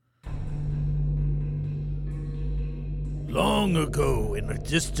Long ago in a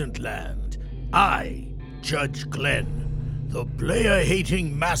distant land, I, Judge Glenn, the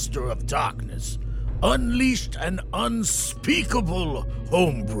player-hating master of darkness, unleashed an unspeakable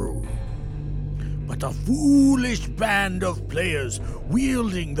homebrew. But a foolish band of players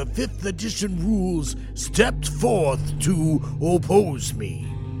wielding the 5th edition rules stepped forth to oppose me.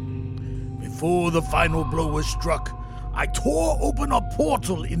 Before the final blow was struck, I tore open a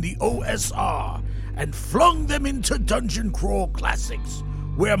portal in the OSR and flung them into Dungeon Crawl Classics,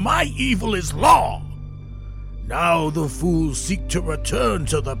 where my evil is law. Now the fools seek to return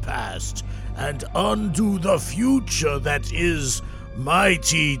to the past and undo the future that is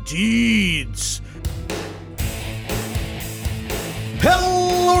Mighty Deeds.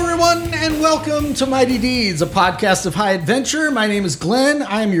 Hello, everyone, and welcome to Mighty Deeds, a podcast of high adventure. My name is Glenn.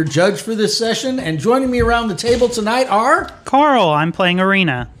 I am your judge for this session, and joining me around the table tonight are... Carl, I'm playing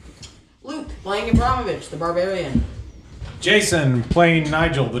Arena. Luke, playing Abramovich, the Barbarian. Jason, playing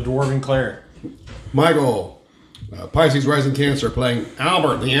Nigel, the Dwarven Cleric. Michael, Pisces Rising Cancer, playing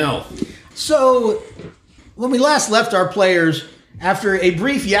Albert, the Elf. So, when we last left our players, after a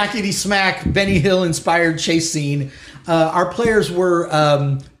brief yakety-smack Benny Hill-inspired chase scene, our players were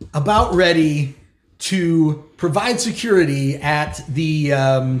about ready to provide security at the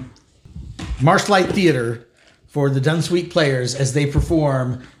Marshlight Theater for the Dunsweet players as they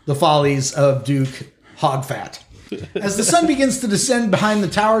perform the follies of Duke Hogfat. As the sun begins to descend behind the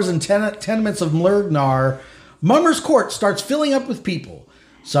towers and tenements of Mlurgnar, Mummer's Court starts filling up with people.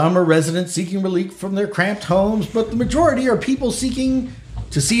 Some are residents seeking relief from their cramped homes, but the majority are people seeking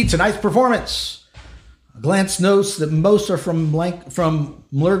to see tonight's performance. A glance notes that most are from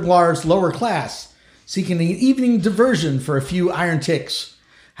Mlurgnar's lower class, seeking an evening diversion for a few iron ticks.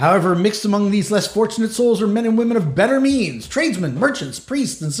 However, mixed among these less fortunate souls are men and women of better means, tradesmen, merchants,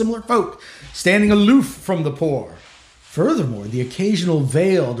 priests, and similar folk, standing aloof from the poor. Furthermore, the occasional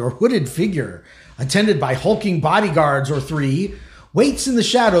veiled or hooded figure, attended by hulking bodyguards or three, waits in the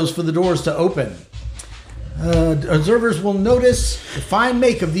shadows for the doors to open. Observers will notice the fine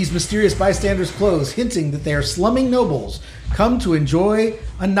make of these mysterious bystanders' clothes, hinting that they are slumming nobles come to enjoy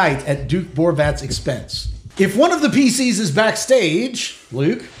a night at Duke Borvat's expense. If one of the PCs is backstage,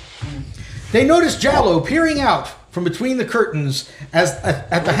 Luke, they notice Jallo peering out from between the curtains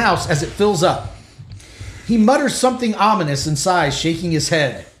at the house as it fills up. He mutters something ominous and sighs, shaking his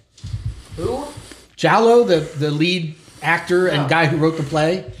head. Who? Jallo, the lead actor and guy who wrote the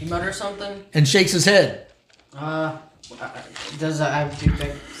play. He mutters something? And shakes his head. Does I have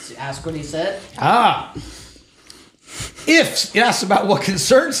to ask what he said? If asked about what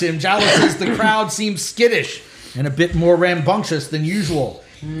concerns him, Jallo says the crowd seems skittish and a bit more rambunctious than usual.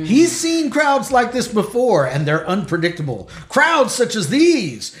 He's seen crowds like this before, and they're unpredictable. Crowds such as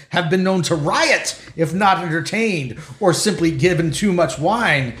these have been known to riot if not entertained, or simply get too much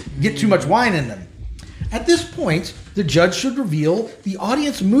wine in them. At this point, the judge should reveal the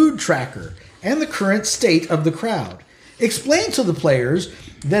audience mood tracker and the current state of the crowd. Explain to the players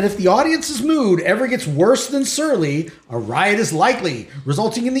that if the audience's mood ever gets worse than surly, a riot is likely,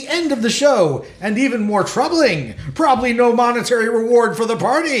 resulting in the end of the show, and even more troubling, probably no monetary reward for the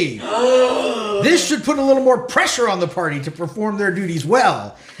party. This should put a little more pressure on the party to perform their duties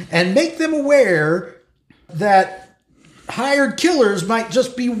well, and make them aware that hired killers might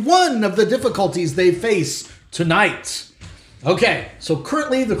just be one of the difficulties they face tonight. Okay, so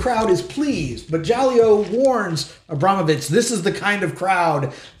currently the crowd is pleased, but Jallo warns Abramovich this is the kind of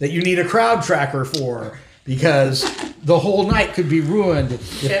crowd that you need a crowd tracker for, because the whole night could be ruined if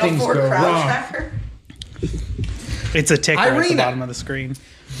things go wrong. Tracker? It's a ticker at the bottom of the screen.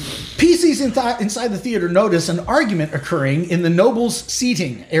 PCs inside the theater notice an argument occurring in the nobles'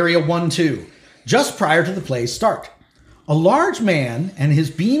 seating, area 1-2, just prior to the play's start. A large man and his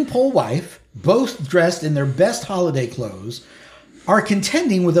beanpole wife, both dressed in their best holiday clothes, are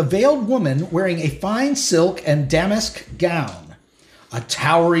contending with a veiled woman wearing a fine silk and damask gown. A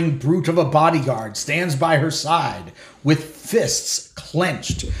towering brute of a bodyguard stands by her side with fists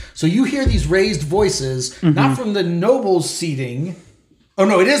clenched. So you hear these raised voices, not from the nobles' seating. Oh,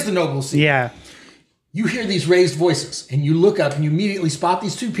 no, it is the nobles' seating. Yeah. You hear these raised voices, and you look up and you immediately spot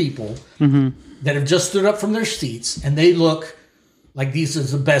these two people that have just stood up from their seats, and they look like these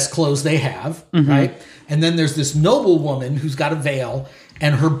are the best clothes they have, right? And then there's this noble woman who's got a veil,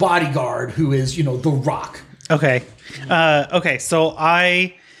 and her bodyguard who is, the Rock. Okay. So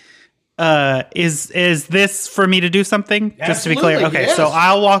I is this for me to do something? Absolutely, just to be clear. Okay, yes. so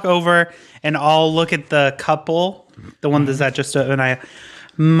I'll walk over and I'll look at the couple, the one that just and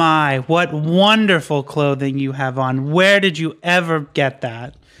my, what wonderful clothing you have on. Where did you ever get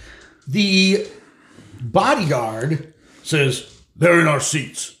that? The bodyguard says, "They're in our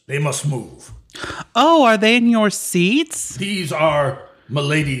seats. They must move." Oh, are they in your seats? These are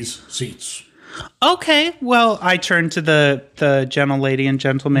Milady's seats. Okay. Well, I turn to the gentle lady and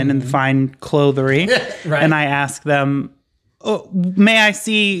gentleman in fine clothery, Right. and I ask them, oh, "May I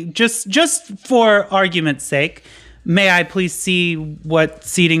see, just for argument's sake, may I please see what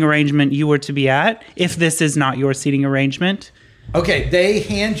seating arrangement you were to be at, if this is not your seating arrangement?" Okay, they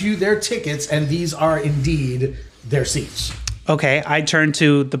hand you their tickets, and these are indeed their seats. Okay, I turn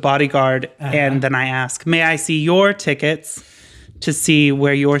to the bodyguard and then I ask, "May I see your tickets to see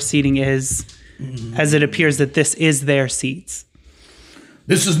where your seating is, as it appears that this is their seats?"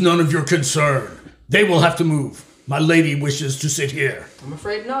 This is none of your concern. They will have to move. My lady wishes to sit here. I'm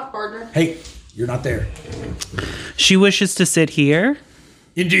afraid not, partner. Hey, you're not there. She wishes to sit here?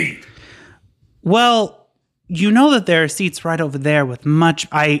 Indeed. Well, you know that there are seats right over there with much...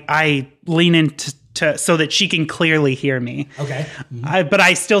 I lean in to so that she can clearly hear me. Okay. But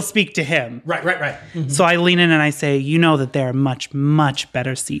I still speak to him. Right. So I lean in and I say, "You know that there are much, much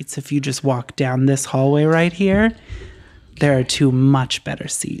better seats. If you just walk down this hallway right here, there are 2 much better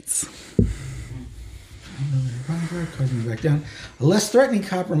seats." Back down. A less threatening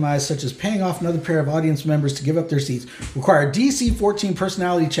compromise, such as paying off another pair of audience members to give up their seats, require a DC 14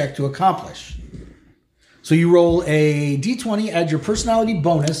 personality check to accomplish. So you roll a D20, add your personality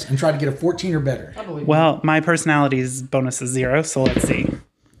bonus, and try to get a 14 or better. I believe Well, my personality's bonus is 0, so let's see.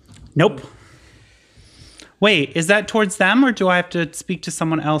 Nope. Wait, is that towards them, or do I have to speak to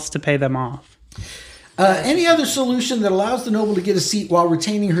someone else to pay them off? Any other solution that allows the noble to get a seat while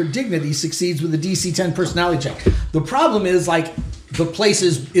retaining her dignity succeeds with a DC 10 personality check. The problem is, like, the place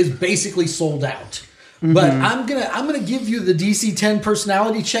is basically sold out. But I'm gonna give you the DC 10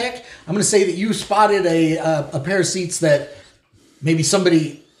 personality check. I'm gonna say that you spotted a pair of seats that maybe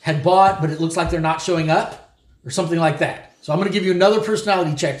somebody had bought, but it looks like they're not showing up, or something like that. So I'm gonna give you another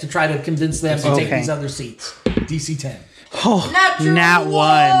personality check to try to convince them to take Okay. these other seats. DC 10. Oh, Natural nat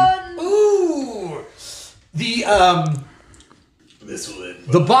 1. Ooh, the This will end.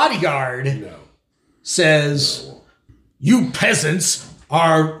 the bodyguard says, "You peasants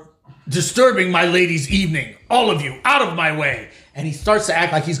are disturbing my lady's evening. All of you, out of my way!" And he starts to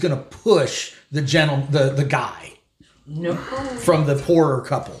act like he's going to push the guy No. from the poorer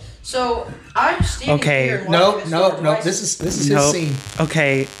couple. So I'm standing Okay. here. And No. watching this door. This is his Nope. scene.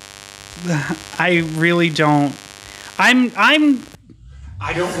 Okay. I really don't. I'm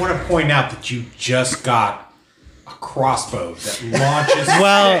I don't want to point out that you just got a crossbow that launches.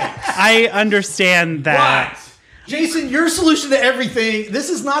 well, I understand that. What? Jason, your solution to everything. This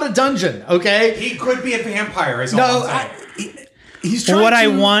is not a dungeon, okay? He could be a vampire. Is all No, I'm saying. he's trying What to I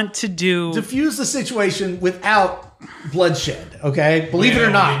want to do. diffuse the situation without bloodshed, okay? Believe it or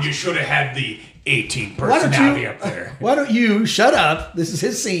not. You should have had the 18 Why don't personality you- up there. Why don't you shut up? This is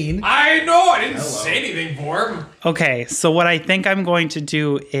his scene. I know. I didn't say anything for him. Okay, so what I think I'm going to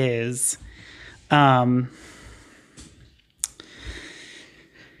do is, I'm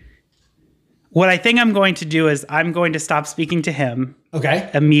going to stop speaking to him Okay.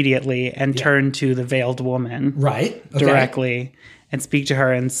 immediately and turn to the veiled woman Right. Okay. directly and speak to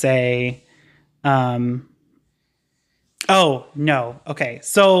her and say, oh, no. Okay,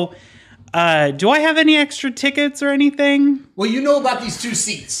 so do I have any extra tickets or anything? Well, you know about these 2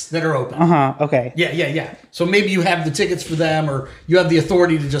 seats that are open. Uh-huh, okay. Yeah. So maybe you have the tickets for them, or you have the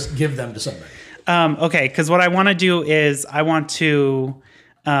authority to just give them to somebody. Okay, because what I want to do is I want to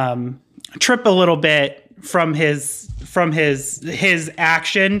trip a little bit from his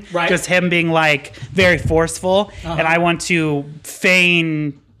action, Right. just him being like very forceful, and I want to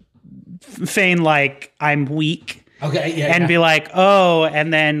feign like I'm weak. Okay, yeah. And yeah. be like, oh,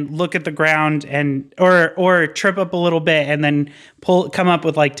 and then look at the ground and or trip up a little bit and then come up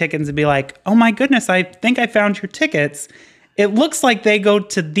with like tickets and be like, oh my goodness, I think I found your tickets. It looks like they go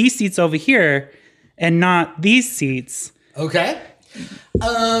to these seats over here and not these seats. Okay.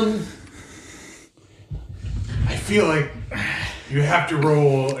 I feel like you have to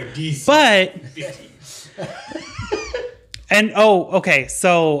roll a DC. But and okay,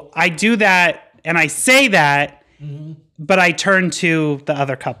 so I do that and I say that, but I turn to the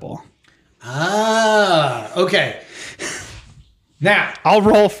other couple. Okay. Now, I'll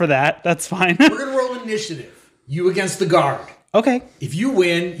roll for that. That's fine. we're going to roll initiative. You against the guard. Okay. If you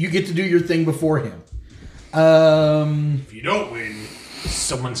win, you get to do your thing before him. If you don't win,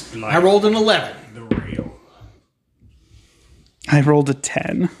 someone's flying I rolled an 11. the rail. I rolled a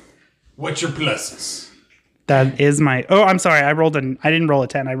 10. What's your pluses? That is my. Oh, I'm sorry. I didn't roll a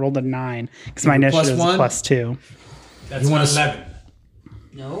 10. I rolled a 9 because my Plus initiative is one? a +2. That's You an wanna 11.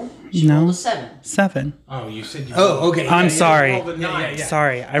 No. She No. rolled a 7. 7. Oh, you said you. Oh, okay. I'm sorry. rolled a 9.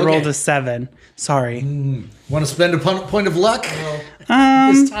 Sorry, I rolled a 7. Sorry. Want to spend a point of luck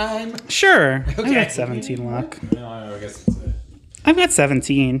this time? Sure. I Okay. got 17 luck. No, I guess it's it. I've got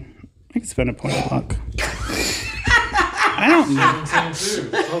 17. I can spend a point of luck. I don't know.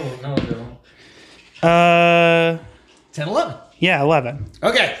 17 too. Oh, no, I don't. 10, 11. Yeah, 11.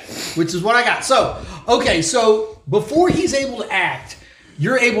 Okay, which is what I got. So before he's able to act,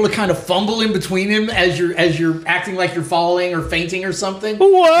 you're able to kind of fumble in between him as you're acting like you're falling or fainting or something.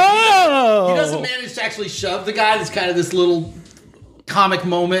 Whoa! He doesn't manage to actually shove the guy. There's kind of this little comic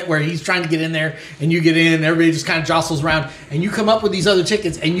moment where he's trying to get in there and you get in and everybody just kind of jostles around and you come up with these other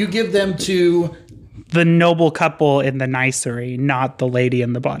tickets and you give them to... The noble couple in the nicery, not the lady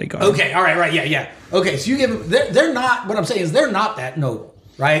in the bodyguard. Okay, all right, right, yeah. Okay, so you give them... They're not... What I'm saying is they're not that noble,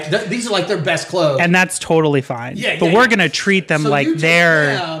 right? These are like their best clothes. And that's totally fine. Yeah, but yeah, we're yeah. going to treat them So like you take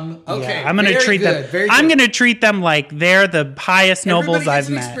they're... them- okay, Yeah, I'm going to very treat good, them... very I'm good. going to treat them like they're the highest nobles Everybody I've gets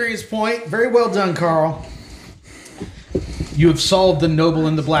an met. experience point. Very well done, Carl. You have solved the noble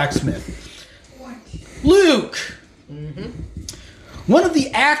and the blacksmith. Luke. One of the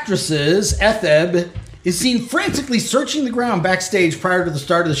actresses, Etheb, is seen frantically searching the ground backstage prior to the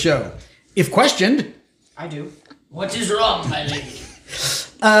start of the show. If questioned, I do. What is wrong, my lady?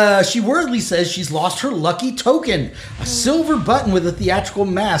 she worriedly says she's lost her lucky token, a silver button with a theatrical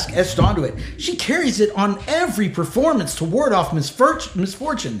mask etched onto it. She carries it on every performance to ward off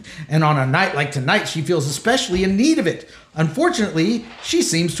misfortune, and on a night like tonight, she feels especially in need of it. Unfortunately, she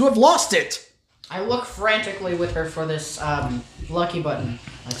seems to have lost it. I look frantically with her for this lucky button,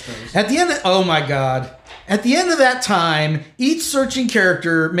 I suppose. At the end of, oh my god. At the end of that time, each searching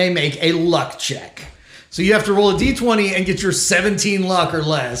character may make a luck check. So you have to roll a d20 and get your 17 luck or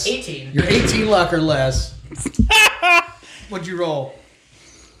less. 18. Your 18 luck or less. What'd you roll?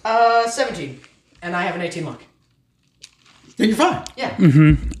 17. And I have an 18 luck. Then you're fine. Yeah.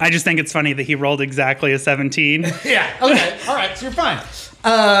 I just think it's funny that he rolled exactly a 17. Yeah, okay. All right, so you're fine.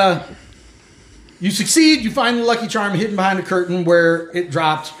 You succeed. You find the lucky charm hidden behind a curtain where it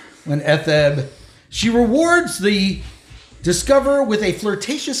dropped when Etheb. She rewards the discoverer with a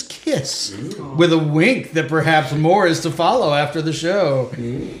flirtatious kiss with a wink that perhaps more is to follow after the show.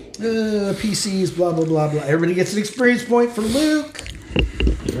 PCs, blah, blah, blah, blah. Everybody gets an experience point for Luke.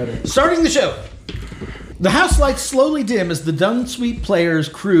 Starting the show. The house lights slowly dim as the Dunsweet Players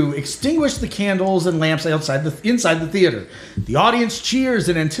crew extinguish the candles and lamps inside the theater. The audience cheers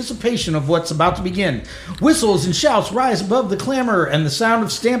in anticipation of what's about to begin. Whistles and shouts rise above the clamor, and the sound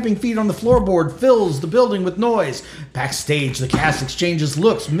of stamping feet on the floorboard fills the building with noise. Backstage, the cast exchanges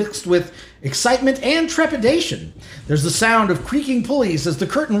looks mixed with excitement and trepidation. There's the sound of creaking pulleys as the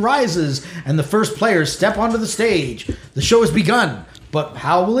curtain rises and the first players step onto the stage. The show has begun, but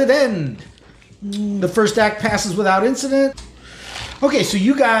how will it end? The first act passes without incident. Okay, so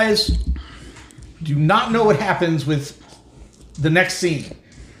you guys do not know what happens with the next scene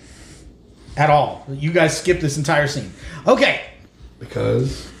at all. You guys skip this entire scene. Okay,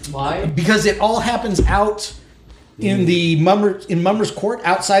 Because Why? because it all happens out in the Mummer's Court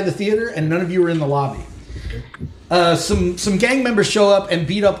outside the theater, and none of you are in the lobby. Some gang members show up and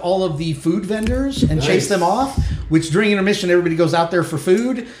beat up all of the food vendors and chase them off. Which during intermission everybody goes out there for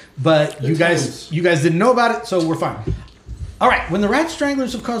food, but you guys didn't know about it, so we're fine. All right, when the Rat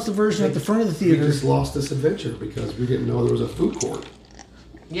Stranglers have caused diversion at the front of the we theater, just lost this adventure because we didn't know there was a food court.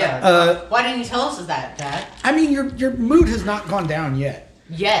 Yeah. Why didn't you tell us that, Dad? I mean your mood has not gone down yet.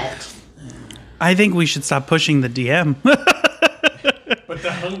 Yet. I think we should stop pushing the DM. But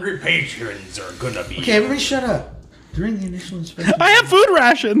the hungry patrons are gonna be. Okay, everybody, shut up. During the initial inspection, I have food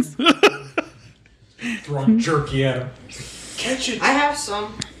rations. Throwing jerky at him. Catch it. I have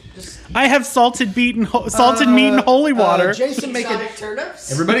some. Just I have salted meat and holy water. Jason, make exotic a.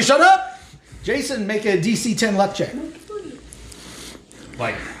 turnips. Everybody, shut up. Jason, make a DC 10 luck check.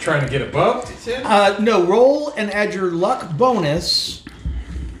 Like trying to get above 10? No, roll and add your luck bonus.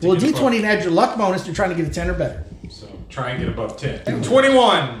 Well, a get D20 and add your luck bonus. You're trying to get a 10 or better. So try and get above 10. 21.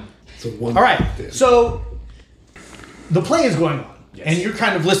 All So one. right, so the play is going on, Yes. and you're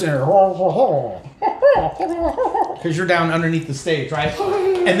kind of listening because you're down underneath the stage, right?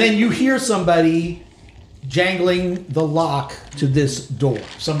 And then you hear somebody jangling the lock to this door.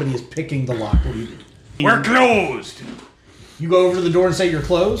 Somebody is picking the lock. What do you do? We're closed. You go over to the door and say you're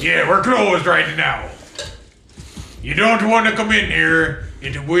closed? Yeah, we're closed right now. You don't want to come in here.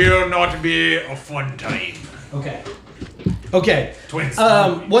 It will not be a fun time. Okay. Okay. Twins.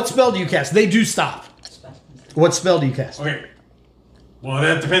 What spell do you cast? They do stop. What spell do you cast? Okay. Well,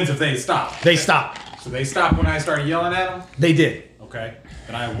 that depends if they stop. They stop. So they stopped when I started yelling at them? They did. Okay. Okay.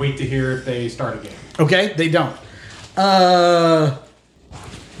 Then I wait to hear if they start again. Okay, they don't.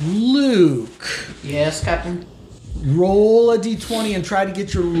 Luke, Yes, Captain. roll a d20 and try to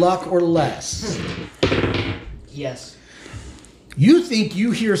get your luck or less. Yes. You think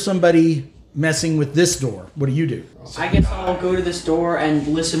you hear somebody messing with this door. What do you do? I guess I'll go to this door and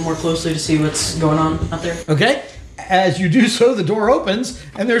listen more closely to see what's going on out there. Okay. As you do so, the door opens,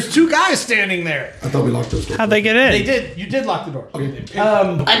 and there's two guys standing there. I thought we locked those doors. How'd they get in? They did. You did lock the door. Okay.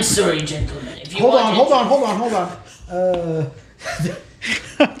 I'm sorry, gentlemen. If you Hold want on.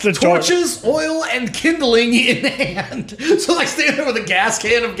 The door- Torches, oil, and kindling in hand. So like standing there with a gas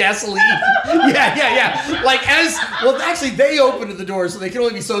can of gasoline. Yeah. Like actually they opened the door, so they can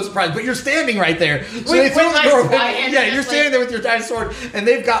only be so surprised. But you're standing right there. So they throw the door open. Yeah, you're standing there with your dive sword, and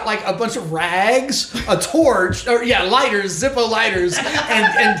they've got like a bunch of rags, a torch, lighters, Zippo lighters,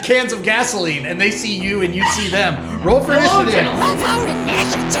 and cans of gasoline. And they see you, and you see them. Roll for initiative.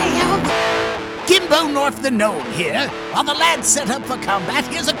 Gimbo North the Gnome here. While the lads set up for combat,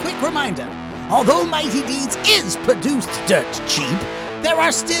 here's a quick reminder. Although Mighty Deeds is produced dirt cheap, there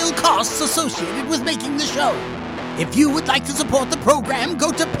are still costs associated with making the show. If you would like to support the program,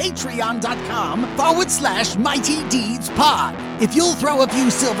 go to patreon.com/Mighty Deeds Pod. If you'll throw a few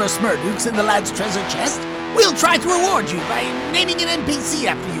silver smurdukes in the lad's treasure chest, we'll try to reward you by naming an NPC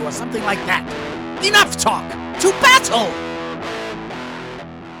after you or something like that. Enough talk! To battle!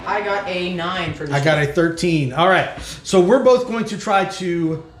 I got a 9 for this. I got a 13. All right. So we're both going to try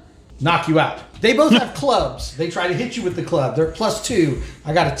to knock you out. They both have clubs. They try to hit you with the club. They're +2.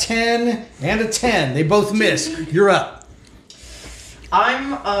 I got a 10 and a 10. They both miss. You're up.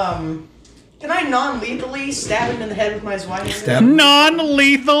 Can I non-lethally stab him in the head with my Zweihander? Stab.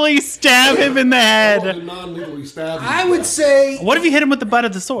 Non-lethally stab him in the head. Non-legally stab. I would say, What if you hit him with the butt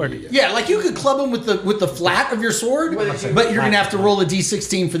of the sword? yeah, like you could club him with the flat of your sword, but you're going to have to roll a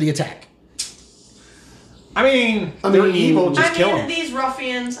d16 for the attack. I mean, they're evil. Just kill them. These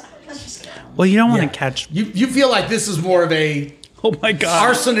ruffians. Let's just. Well, you don't want Yeah. to catch. You feel like this is more of a Oh my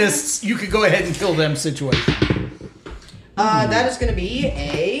god. arsonists, you could go ahead and kill them situation. That is going to be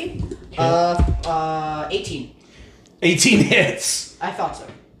a 18. 18 hits. I thought so.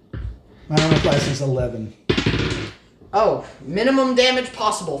 My armor class is 11. Oh, minimum damage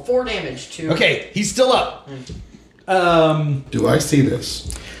possible. 4 damage to. Okay, he's still up. Do I see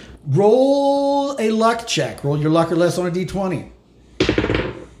this? Roll a luck check. Roll your luck or less on a d20.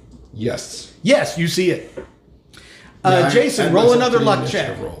 Yes. Yes, you see it. Yeah, Jason, add roll myself another to the luck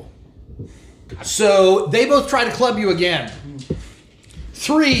initiative check. roll. So they both try to club you again.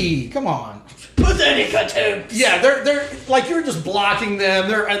 3. Come on. Pathetic attempts. Yeah, they're like you're just blocking them.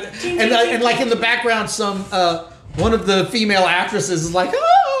 They're and like in the background, some one of the female actresses is like,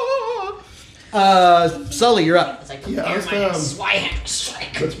 oh. Sully, you're up. It's like, Yeah, here's my let's, Zweihander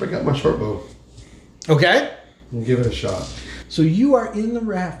strike. Let's bring out my short bow Okay. and give it a shot. So you are in the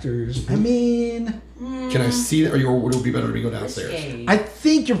rafters. I mean, Can I see it, or would it be better to go downstairs? Okay. I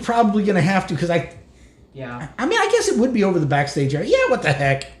think you're probably gonna have to because Yeah. I mean, I guess it would be over the backstage area. Yeah, what the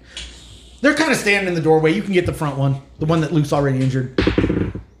heck? They're kind of standing in the doorway. You can get the front one, the one that Luke's already injured.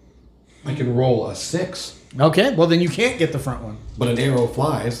 I can roll a 6, Okay, well then you can't get the front one. but an arrow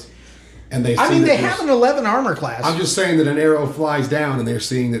flies, and they. I see mean, that they there's- have an 11 armor class. I'm just saying that an arrow flies down, and they're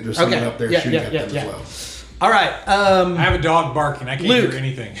seeing that there's someone Okay, up there yeah, shooting yeah, at yeah, them yeah. as well. All right. I have a dog barking. I can't Luke. hear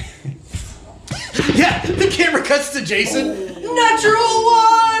anything. Yeah, the camera cuts to Jason. Natural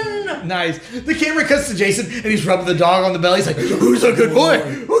 1! Nice. The camera cuts to Jason, and he's rubbing the dog on the belly. He's like, "Who's a good boy?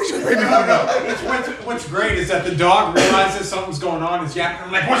 Who's a good boy?" What's great is that the dog realizes something's going on. Is yapping.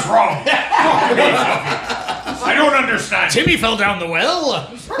 I'm like, what's wrong? I don't understand. Timmy fell down the well.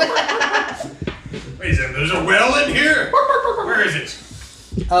 Wait a second, there's a well in here? Where is it?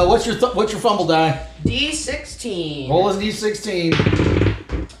 What's your fumble die? D16. Roll a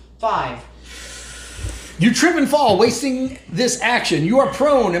d16. 5. You trip and fall, wasting this action. You are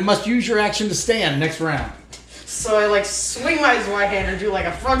prone and must use your action to stand next round. So I like swing my Zweihander, do like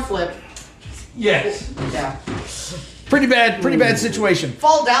a front flip. Yes. Yeah. Pretty bad situation.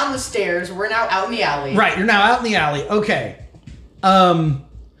 Fall down the stairs. We're now out in the alley. Right, you're now out in the alley. Okay.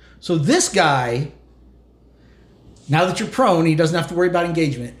 So this guy, now that you're prone, he doesn't have to worry about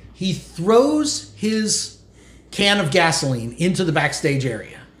engagement. He throws his can of gasoline into the backstage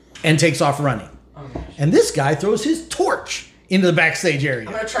area and takes off running. And this guy throws his torch into the backstage area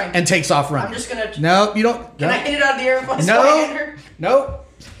I'm gonna try and takes off running. I'm just gonna. No, you don't. Can I hit it out of the air with my No. Zweihander? No.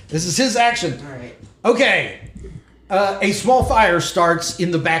 This is his action. Alright. Okay. A small fire starts in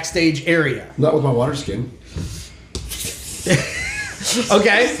the backstage area. Not with my water skin.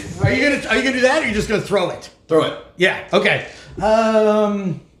 Okay. Are you gonna do that, or are you just gonna throw it? Throw it. Yeah. Okay.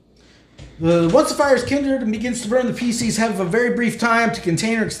 Once the fire is kindled and begins to burn, the PCs have a very brief time to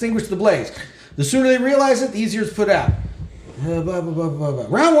contain or extinguish the blaze. The sooner they realize it, the easier it's put out.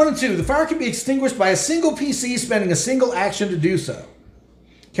 Round 1 and 2. The fire can be extinguished by a single PC spending a single action to do so.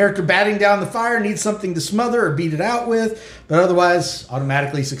 Character batting down the fire needs something to smother or beat it out with, but otherwise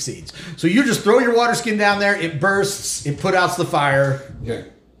automatically succeeds. So you just throw your water skin down there, it bursts, it put outs the fire. Okay.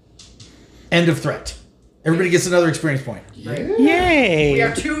 End of threat. Everybody gets another experience point. Yay! We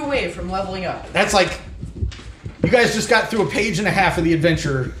are 2 away from leveling up. That's like, you guys just got through a page and a half of the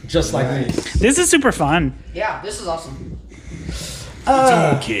adventure just like this. This is super fun. Yeah, this is awesome.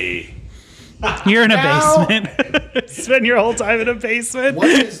 Okay. You're in a Now- basement. Spend your whole time in a basement. What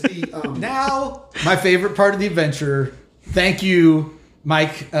is the Now, my favorite part of the adventure. Thank you,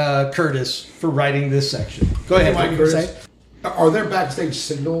 Mike Curtis, for writing this section. Go ahead, Mike what were you Curtis? say? Are there backstage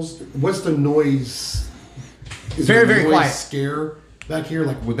signals? What's the noise? Is Very, there a very noise quiet. Scare back here?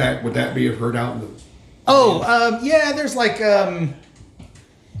 Like would that be heard out in the? Yeah, there's like,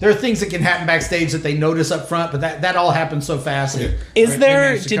 there are things that can happen backstage that they notice up front, but that all happens so fast. Yeah. Is They there?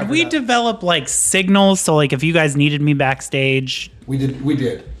 managed to Did cover we it up. develop like signals? So like, if you guys needed me backstage, We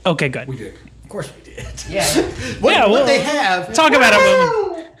did. okay, good. We did. Of course we did. Yeah. What they have... Talk about it.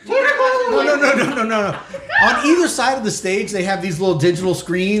 No. On either side of the stage, they have these little digital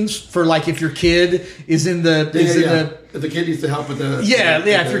screens for like if your kid is in the If the kid needs to help with the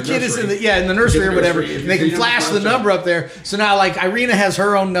if your kid is in the nursery or whatever, Nursery, and they can if flash the you don't number up there. So now like Irina has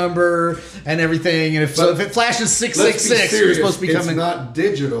her own number and everything, and if it flashes 666, you're supposed to be coming. It's not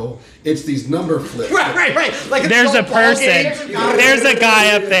digital. It's these number flips. Right. Like There's a adult ball person. game. There's a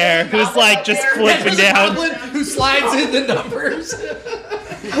guy up there who's like just flipping There's a down. goblin who slides in the numbers.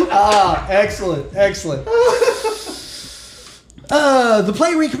 Excellent. The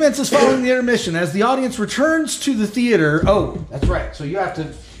play recommences following the intermission as the audience returns to the theater. Oh, that's right. So you have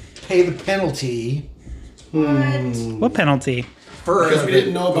to pay the penalty What penalty? for Because we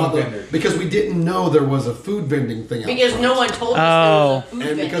didn't know about food vendor. because we didn't know there was a food vending thing out Because front. no one told us Oh. there was a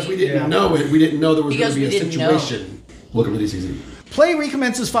food And because we vending. didn't know it, we didn't know there was going Because to be we a didn't know. situation. Welcome to DCZ. Play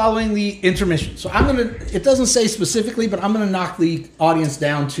recommences following the intermission. So I'm gonna. It doesn't say specifically, but I'm gonna knock the audience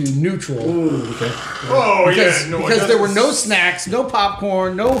down to neutral. Okay. Oh, Because there were no snacks, no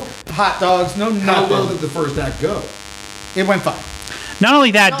popcorn, no hot dogs, no How well nothing. did the first act go? It went fine. Not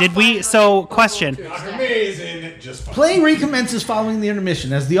only that, did we? So, question. Amazing. Just fine. Play recommences following the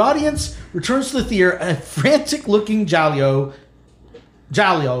intermission as the audience returns to the theater. A frantic-looking Jalio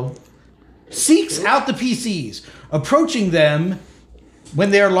seeks out the PCs, approaching them when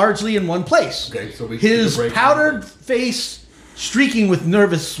they are largely in one place. Okay, so we His took a break. powdered face streaking with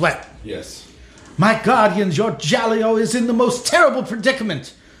nervous sweat. Yes. My guardians, your Jalio is in the most terrible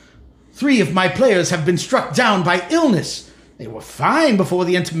predicament. 3 of my players have been struck down by illness. They were fine before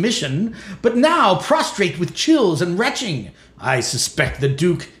the intermission, but now prostrate with chills and retching. I suspect the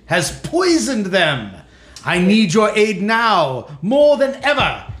Duke has poisoned them. I need your aid now, more than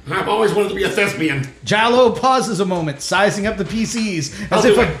ever. I've always wanted to be a thespian. Jallo pauses a moment, sizing up the PCs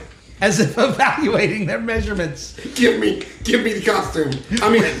as if evaluating their measurements. Give me the costume. I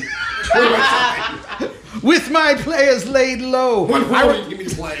mean, what do I say? With my players laid low, One more, give me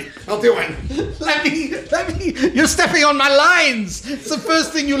the play. I'll do it. Let me. You're stepping on my lines. It's the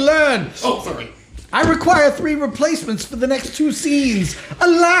first thing you learn. Oh, sorry. I require 3 replacements for the next 2 scenes.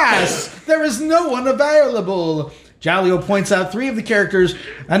 Alas, there is no one available. Jalio points out 3 of the characters,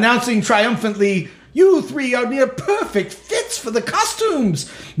 announcing triumphantly, "You 3 are near perfect fits for the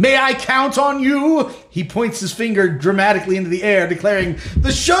costumes. May I count on you?" He points his finger dramatically into the air, declaring,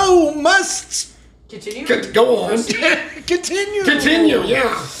 "The show must Continue. Go on. continue." Continue, yeah.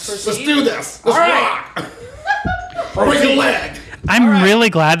 Let's do this. Let's rock. Break a leg. I'm really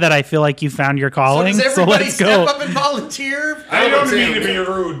glad that I feel like you found your So calling. does So, everybody let's step go. up and volunteer? I don't mean to be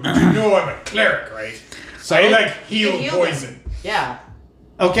rude, but you know I'm a cleric, right? So I like heal Heal poison. Yeah.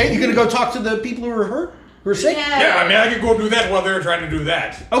 Okay, you're gonna go talk to the people who are hurt, who are sick. Yeah, I mean I could go do that while they're trying to do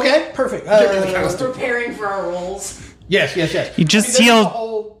that. Okay, perfect. Preparing for our roles. Yes. You just there's a heal.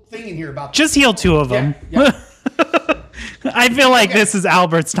 whole thing in here about Just heal 2 of them. Yeah. I feel like this is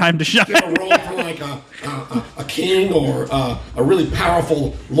Albert's time to shine. A role for like a king or a really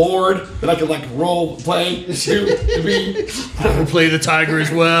powerful lord that I could like role play to be. play the tiger as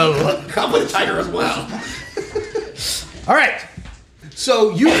well. I'll play the tiger as well. All right.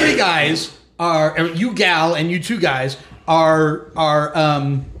 So you 3 guys you gal and you 2 guys are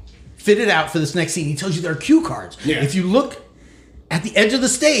fitted out for this next scene. He tells you there are cue cards. Yeah. If you look at the edge of the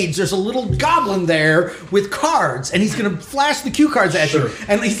stage, there's a little goblin there with cards, and he's going to flash the cue cards at you.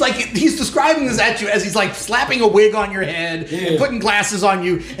 And he's describing this at you as he's like slapping a wig on your head and putting glasses on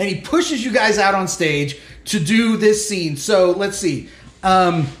you, and he pushes you guys out on stage to do this scene. So let's see.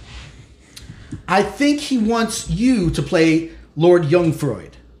 I think he wants you to play Lord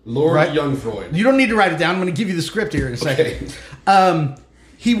Jungfreud. Lord Right. Jungfreud. You don't need to write it down. I'm going to give you the script here in a second. Okay.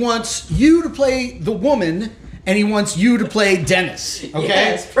 He wants you to play the woman, and he wants you to play Dennis. Okay?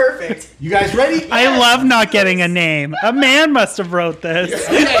 Yes, perfect. You guys ready? I love not getting a name. A man must have wrote this.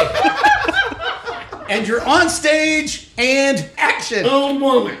 Okay. And you're on stage, and action. Old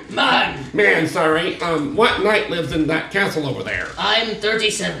woman. Man, Sorry. What knight lives in that castle over there? I'm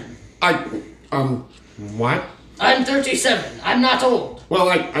 37. What? I'm 37. I'm not old. Well,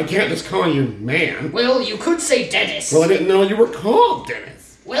 I can't just call you man. Well, you could say Dennis. Well, I didn't know you were called Dennis.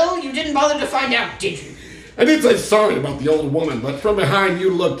 Well, you didn't bother to find out, did you? I did say sorry about the old woman, but from behind you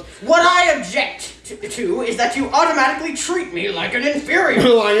looked... What I object to is that you automatically treat me like an inferior.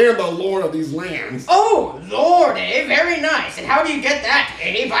 Well, I am the lord of these lands. Oh, Lord, eh? Very nice. And how do you get that,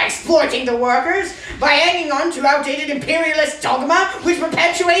 eh? By exploiting the workers? By hanging on to outdated imperialist dogma, which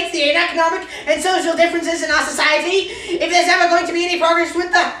perpetuates the economic and social differences in our society? If there's ever going to be any progress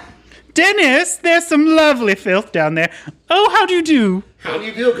with the... Dennis, there's some lovely filth down there. Oh, how do you do? How do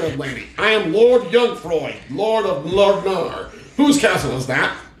you do, good lady? I am Lord Jungfreud, Lord of Mlurgnar. Whose castle is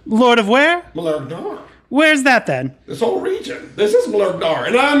that? Lord of where? Mlurgnar. Where's that then? This whole region. This is Mlurgnar,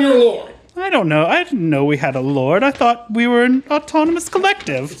 and I'm your lord. I don't know. I didn't know we had a lord. I thought we were an autonomous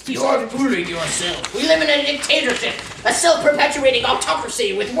collective. You are fooling yourself. We live in a dictatorship, a self-perpetuating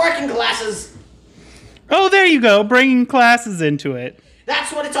autocracy with working classes. Oh, there you go, bringing classes into it.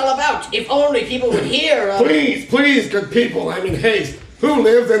 That's what it's all about. If only people would hear. Please, good people, I'm in haste. Who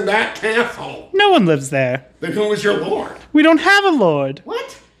lives in that castle? No one lives there. Then who is your lord? We don't have a lord.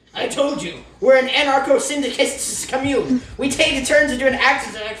 What? I told you. We're an anarcho-syndicist commune. We take turns to do an act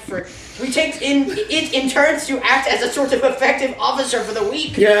for. We take it in turns to act as a sort of effective officer for the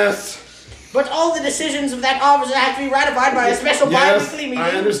week. Yes. But all the decisions of that officer have to be ratified by a special bi-weekly meeting.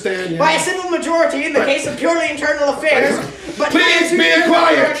 I understand. By a simple majority in the case of purely internal affairs. But Please by a be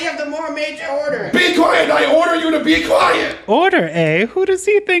quiet. majority of the more major order. Be quiet! I order you to be quiet! Order, eh? Who does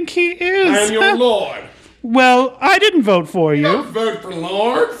he think he is? I am your lord. Well, I didn't vote for you. Don't vote for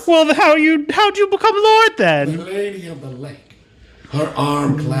lords. Well, how'd you become lord The then? lady of the lake, her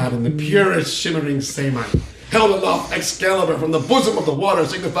arm clad in the purest shimmering samite, held aloft Excalibur from the bosom of the water,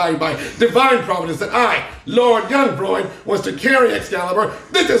 signifying by divine providence that I, Lord Jungfreud, was to carry Excalibur.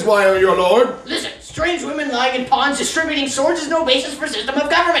 This is why I am your lord. Listen, strange women lying in ponds distributing swords is no basis for system of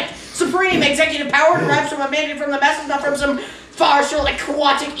government. Supreme executive power derives from a mandate from the masses, not from some partial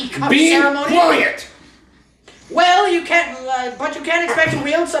aquatic Be ceremony. quiet! Well, you can't, but you can't expect to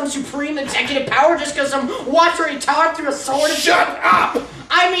wield some supreme executive power just because some watery tart threw a sword. Shut up!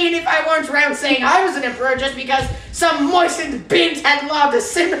 I mean, if I weren't around saying I was an emperor just because some moistened bint had lobbed a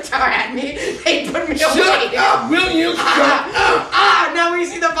scimitar at me, they'd put me away. Shut up! Will you shut up? Now we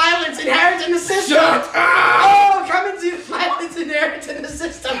see the violence inherent in the system. Shut up! Oh, come and see the violence inherent in the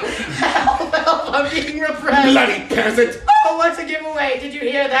system. Help, I'm being repressed. Bloody peasant! Oh, what's a giveaway? Did you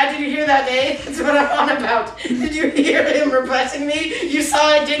hear that? Did you hear that, Dave? That's what I'm on about. Did you hear him repressing me? You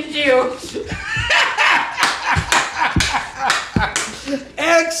saw it, didn't you?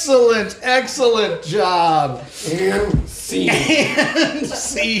 Excellent job. And scene. And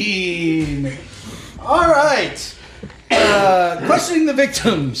scene. All right. Questioning the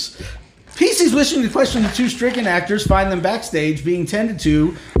victims. PCs wishing to question the two stricken actors find them backstage being tended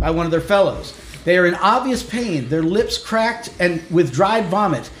to by one of their fellows. They are in obvious pain, their lips cracked and with dried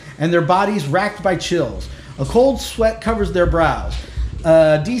vomit, and their bodies racked by chills. A cold sweat covers their brows.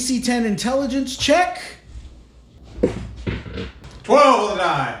 DC 10 intelligence check 12 of the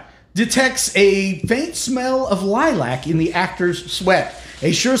die. detects a faint smell of lilac in the actor's sweat.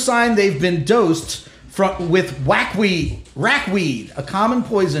 A sure sign they've been dosed with rackweed, a common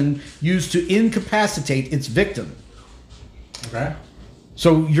poison used to incapacitate its victim. Okay.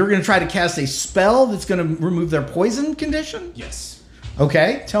 So you're going to try to cast a spell that's going to remove their poison condition? Yes.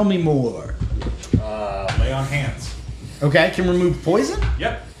 Okay, tell me more. Lay on hands. Okay, can remove poison?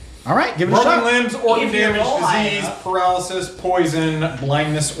 Yep. All right, give it a Broken shot. limbs, organ If you're damage, all high disease, enough. paralysis, poison,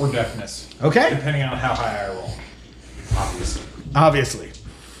 blindness, or deafness. Okay. Depending on how high I roll. Obviously. Obviously.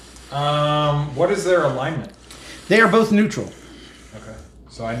 What is their alignment? They are both neutral. Okay.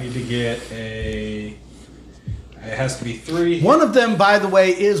 So I need to get a... It has to be 3. One of them, by the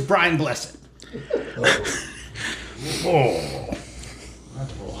way, is Brian Blessed. That's a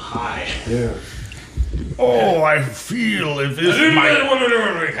little high. Yeah. Oh, I feel as if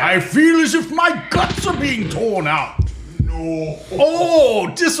my guts are being torn out. No.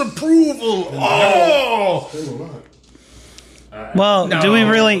 Oh, disapproval. Oh. Well, do we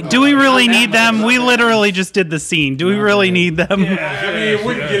really need them? We literally just did the scene. Do we really need them? Yeah, I mean, it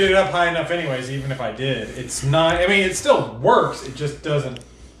wouldn't get it up high enough anyways, even if I did. It's not, I mean, it still works. It just doesn't.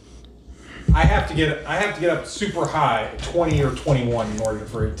 I have to get up super high, 20 or 21, in order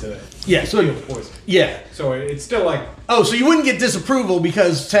for it to so feel the poison. Yeah. So it's still like... Oh, so you wouldn't get disapproval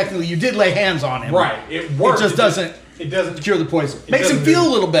because technically you did lay hands on him. Right. It works. It just doesn't cure the poison. Makes him feel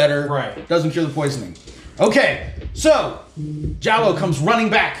a little better. Right. Doesn't cure the poisoning. Okay, so Jallo comes running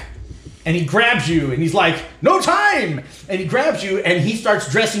back and he grabs you and he's like, no time! And he grabs you and he starts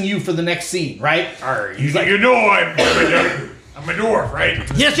dressing you for the next scene, right? He's like, you know I'm a dwarf, right?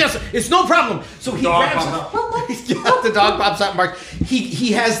 Yes, it's no problem. So he grabs the dog pops out and barks.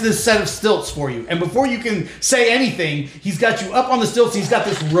 He has this set of stilts for you. And before you can say anything, he's got you up on the stilts. He's got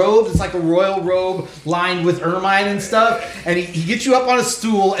this robe. It's like a royal robe lined with ermine and stuff. And he gets you up on a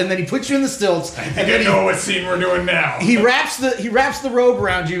stool and then he puts you in the stilts. I think I know what scene we're doing now. He wraps the robe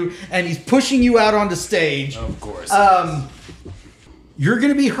around you and he's pushing you out onto stage. Of course. You're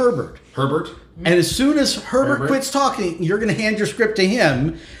going to be Herbert. Herbert? And as soon as Herbert quits talking, you're going to hand your script to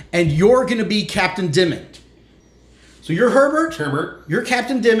him, and you're going to be Captain Dimmond. So you're Herbert. You're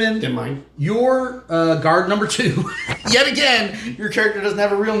Captain Dimmond. Dimmond. You're guard number 2. Yet again, your character doesn't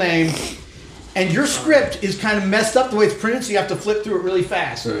have a real name. And your script is kind of messed up the way it's printed, so you have to flip through it really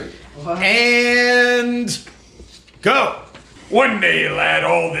fast. Right. And go. One day, lad,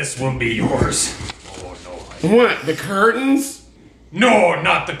 all this will be yours. Oh, no. What? The curtains? No,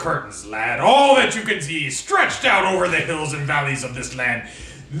 not the curtains, lad. All that you can see stretched out over the hills and valleys of this land.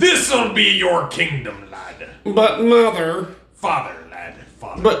 This'll be your kingdom, lad. But mother... Father, lad.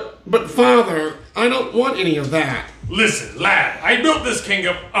 Father. But father, I don't want any of that. Listen, lad, I built this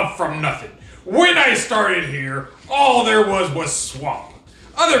kingdom up from nothing. When I started here, all there was swamp.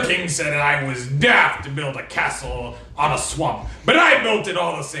 Other kings said I was daft to build a castle on a swamp, but I built it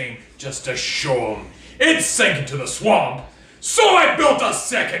all the same, just to show them. It sank into the swamp. So I built a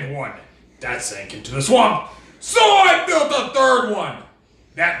second one. That sank into the swamp. So I built a third one.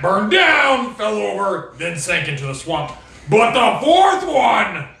 That burned down, fell over, then sank into the swamp. But the fourth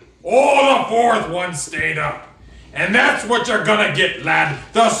one stayed up. And that's what you're gonna get, lad.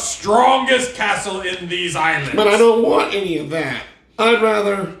 The strongest castle in these islands. But I don't want any of that. I'd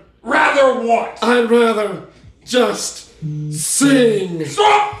rather... Rather what? I'd rather just sing.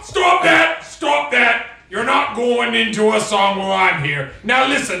 Stop that. You're not going into a song while I'm here. Now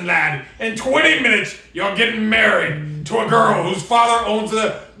listen, lad. In 20 minutes, you're getting married to a girl whose father owns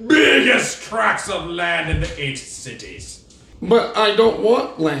the biggest tracts of land in the 8 cities. But I don't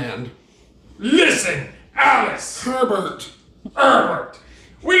want land. Listen, Alice. Herbert.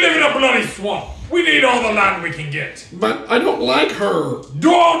 We live in a bloody swamp. We need all the land we can get. But I don't like her.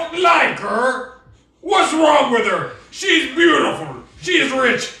 Don't like her? What's wrong with her? She's beautiful. She's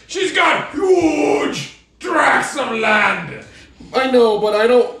rich. She's got huge tracts of land. I know, but I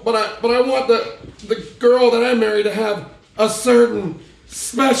don't. But I want the girl that I marry to have a certain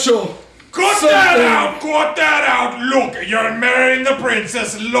special. Cut that out. Look, you're marrying the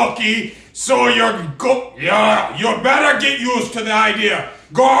Princess Lucky, so you better get used to the idea.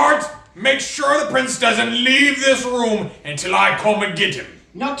 Guards, make sure the prince doesn't leave this room until I come and get him.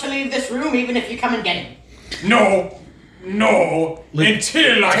 Not to leave this room, even if you come and get him. No,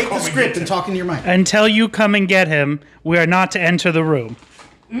 until I Take come the script and and talk in your mind. Until you come and get him, we are not to enter the room.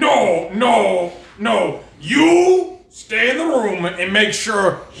 No. You stay in the room and make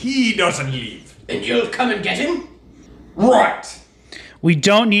sure he doesn't leave. And you'll come and get him? Right. We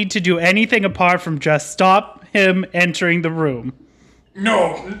don't need to do anything apart from just stop him entering the room.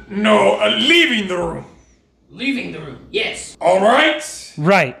 No, leaving the room. Leaving the room, yes. All right?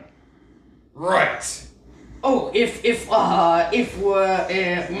 Right. Oh, if we're,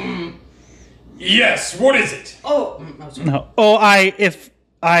 Yes, what is it? sorry. No.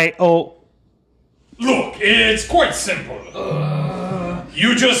 Look, it's quite simple.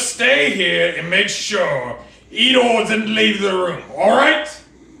 You just stay here and make sure he doesn't leave the room, alright?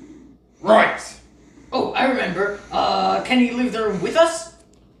 Right. Oh, I remember. Can he leave the room with us?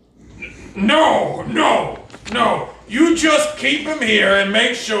 No. You just keep him here and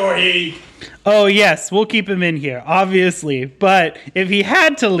make sure he... Oh, yes, we'll keep him in here, obviously. But if he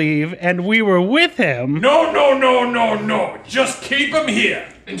had to leave and we were with him... No. Just keep him here.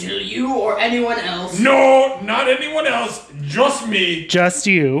 Until you or anyone else... No, not anyone else. Just me. Just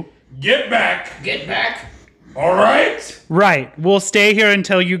you. Get back. Get back. All right? Right. We'll stay here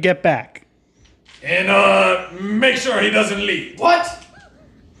until you get back. And make sure he doesn't leave. What?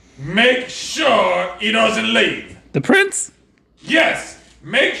 Make sure he doesn't leave. The prince? Yes,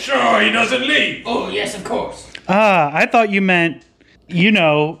 make sure he doesn't leave. Oh, yes, of course. I thought you meant,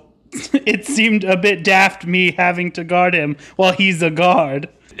 it seemed a bit daft me having to guard him while he's a guard.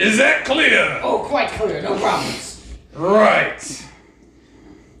 Is that clear? Oh, quite clear. No problems. Right.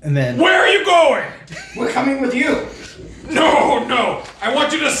 And then Where are you going? We're coming with you. No. I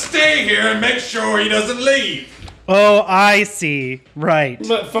want you to stay here and make sure he doesn't leave. Oh, I see. Right.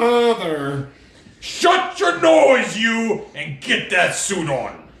 But Father, Shut your noise, you, and get that suit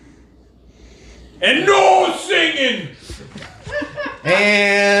on. And no singing.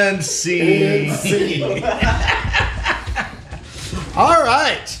 and see. All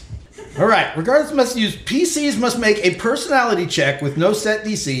right. Regardless of must use, PCs must make a personality check with no set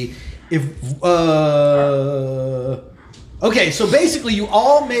DC. Okay, so basically you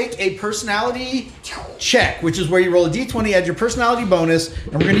all make a personality check, which is where you roll a d20, add your personality bonus,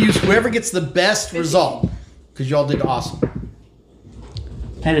 and we're going to use whoever gets the best result, because y'all did awesome.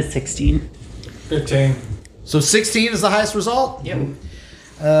 That is 16. 15. So 16 is the highest result? Yep.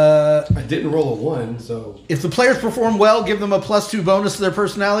 I didn't roll a 1, so... If the players perform well, give them a +2 bonus to their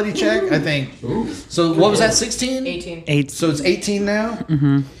personality check, I think. Ooh. So what was that, 16? 18. 8. So it's 18 now?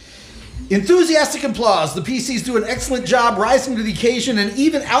 Mm-hmm. Enthusiastic applause. The PCs do an excellent job rising to the occasion and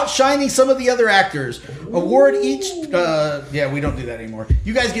even outshining some of the other actors. Award each... yeah, we don't do that anymore.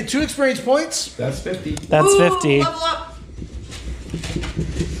 You guys get 2 experience points. That's 50. That's 50. Level up.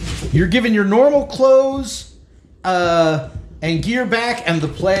 You're given your normal clothes and gear back, and the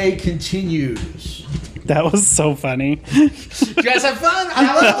play continues. That was so funny. You guys have fun?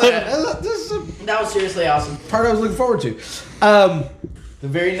 I love that. This is a That was seriously awesome. part I was looking forward to. The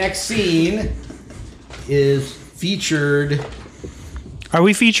very next scene is featured Are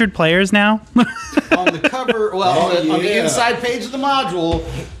we featured players now? on the cover, well, on the yeah. inside page of the module.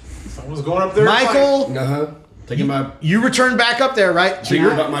 Someone's going up there. Michael, Uh-huh. Taking my... you return back up there, right?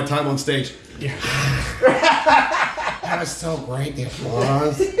 Figure about my time on stage. Yeah. That was so great, the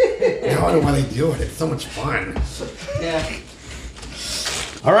applause. Now I know why they do it. It's so much fun. Yeah.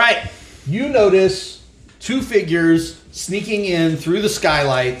 All right. You notice 2 figures sneaking in through the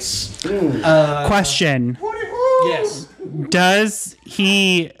skylights. Question. Yes. Does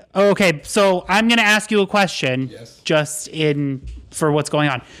he... Okay, so I'm going to ask you a question. Yes. Just for what's going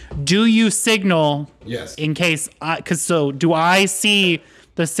on. Do you signal... Yes. In case... So do I see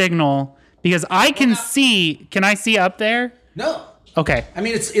the signal... Because I can see. Can I see up there? No. Okay. I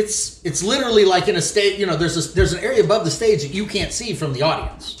mean, it's literally like in a stage. You know, there's an area above the stage that you can't see from the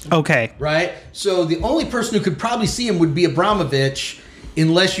audience, Okay. right? So the only person who could probably see him would be Abramovich,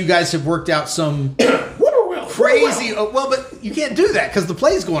 unless you guys have worked out some crazy. Well, but you can't do that because the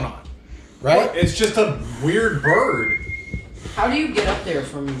play's going on, right? It's just a weird bird. How do you get up there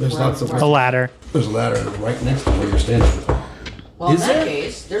from? There's where- lots of- A ladder. There's a ladder right next to where you're standing. Well, Is in that there?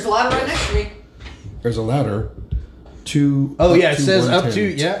 case, there's a ladder right next to me. There's a ladder to... Oh yeah, it to says up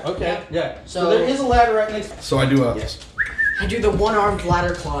 110. to okay, yeah. So So- there is a ladder right next. So I do a... Yes. I do the one-armed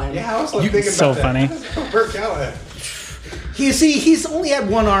ladder climb. Yeah, I was thinking about So that. funny. How does that work out? You see, he's only had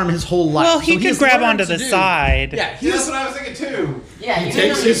one arm his whole life. Well, he so could has grab learned onto to the do- side. Yeah, Yeah, he's that's what I was thinking too. Yeah, you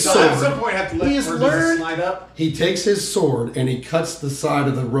takes can his So at some sword. point, have to let He has her learned- slide up. He takes his sword and he cuts the side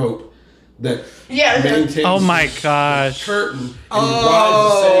of the rope that Yeah, maintains Oh my the gosh. curtain and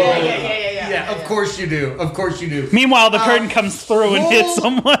Oh. rides the Yeah. Yeah, of course you do. Of course you do. Meanwhile, the curtain comes through and hits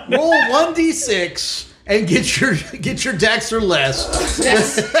someone. Roll 1d6 and get your dex or less.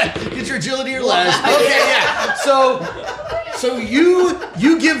 Get your agility or less. Okay, yeah. So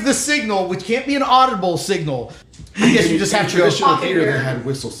you give the signal, which can't be an audible signal. I guess you just have to go. traditional theater, they had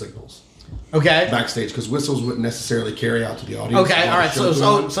whistle signals Okay. backstage because whistles wouldn't necessarily carry out to the audience. Okay. All right.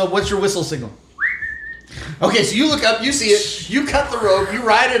 So what's your whistle signal? Okay. So you look up, you see it, you cut the rope, you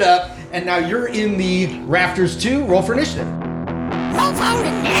ride it up, and now you're in the rafters too. Roll for initiative. Roll for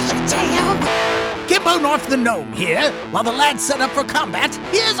initiative. Gimbo North the Gnome here. While the lads set up for combat,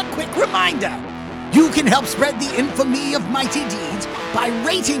 here's a quick reminder. You can help spread the infamy of mighty deeds by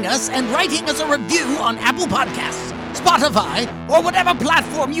rating us and writing us a review on Apple Podcasts, Spotify, or whatever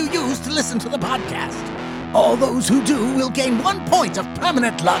platform you use to listen to the podcast. All those who do will gain 1 point of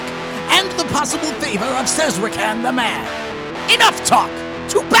permanent luck and the possible favor of Sezrican the Man. Enough talk!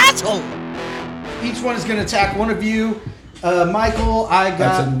 To battle! Each one is going to attack one of you. Michael, I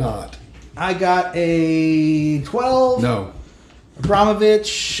That's a got knot. a 12. No.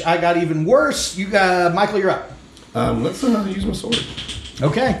 Abramovich, I got even worse. You got Michael, you're up. Let's use my sword.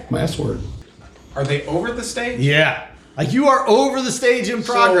 Okay. My S word. Are they over the stage? Yeah. Like, you are over the stage in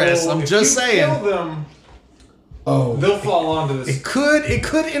progress. So I'm if just you saying. Kill them, Oh, they'll fall onto this. It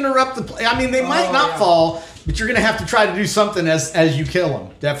could interrupt the play. I mean, they might not fall, but you're going to have to try to do something as you kill them.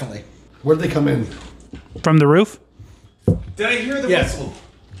 Definitely. where did they come in? From the roof? Did I hear the Yes. whistle?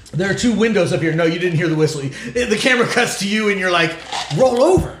 There are 2 windows up here. No, you didn't hear the whistle. The camera cuts to you, and you're like, roll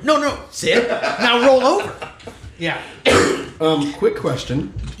over. No, Sid. Now roll over. Yeah. Quick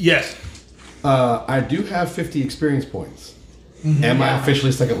question. Yes. I do have 50 experience points. Am I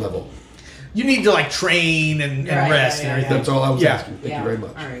officially second level? You need to, like, train and rest and everything. That's all I was Yeah. asking. Thank you very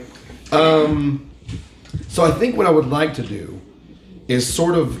much. All right. So I think what I would like to do is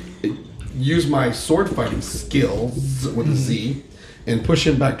sort of use my sword fighting skills with a Z and push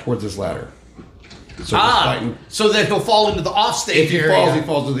him back towards this ladder. So we're fighting. So that he'll fall into the offstage If he area.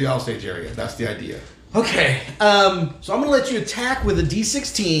 falls to the offstage area. That's the idea. Okay. So I'm going to let you attack with a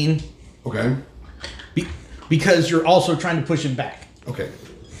D16 Okay. because you're also trying to push him back. Okay.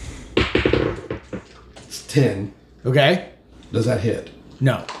 It's 10. Okay? Does that hit?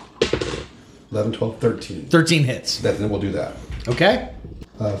 No. 11, 12, 13. 13 hits. Then we'll do that. Okay?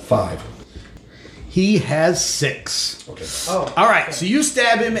 5. He has 6. Okay. All right, so you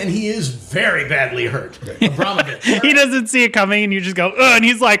stab him, and he is very badly hurt. Okay. Abramovich. He doesn't see it coming, and you just go, ugh, and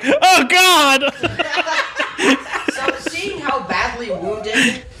he's like, oh, God! So, seeing how badly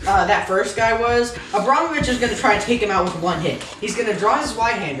wounded that first guy was, Abramovich is going to try and take him out with one hit. He's going to draw his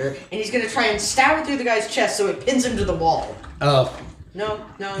Y-hander, and he's going to try and stab it through the guy's chest so it pins him to the wall. Oh. No.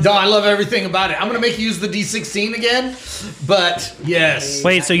 No, I love everything about it. I'm going to make you use the D16 again, but yes.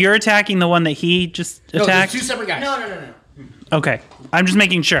 Wait, so you're attacking the one that he just No, there's attacked? 2 separate guys. No. Okay, I'm just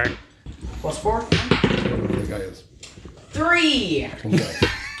making sure. +4. Whatever the guy is. 3. Okay.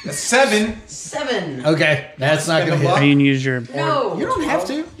 A 7. 7. Okay, that's not going to Are hit. you gonna use your... No. You don't have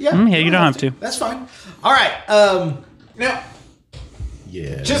to. Yeah, yeah, you don't have to. That's fine. All right. Now,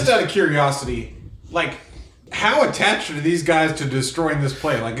 Yeah. just out of curiosity, like, how attached are these guys to destroying this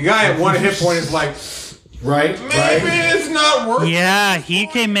play? Like, a guy at 1 hit point is like, Right? maybe it's not working. Yeah, he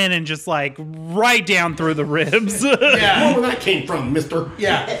came in and just like right down through the ribs. Yeah. Where that came from, mister?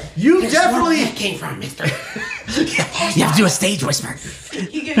 Yeah. You definitely. Came from, mister. You have to do a stage whisper.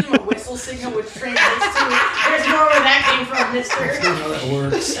 He gives him a whistle signal which translates to, there's more where that came from, mister. How that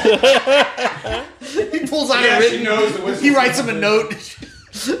works. He pulls out Yeah, a she written. knows the whistle He writes him a signal. note.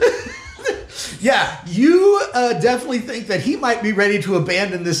 Yeah, you definitely think that he might be ready to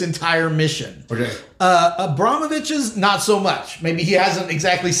abandon this entire mission. Okay. Abramovich's not so much. Maybe he hasn't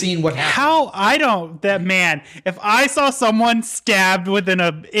exactly seen what happened. If I saw someone stabbed within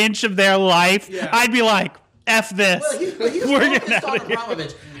an inch of their life, I'd be like, F this. Well, he's We're focused getting out on of here.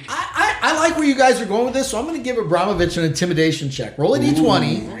 Abramovich. I like where you guys are going with this, so I'm going to give Abramovich an intimidation check. Roll a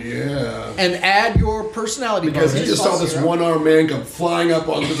d20 Yeah. and add your personality Because he bonus. just saw this one-armed man come flying up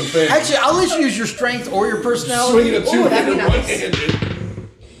onto the thing. Actually, I'll let you use your strength or your personality. swinging a that'd two-handed be nice. one-handed.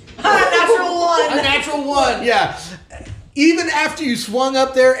 Natural 1. A natural 1, yeah. Even after you swung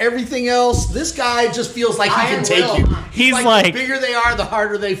up there, everything else, this guy just feels like he can Iron take will. you. He's the like, bigger they are, the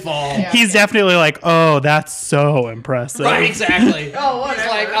harder they fall. Yeah. he's definitely like, oh, that's so impressive. Right, exactly. Oh, He's whatever.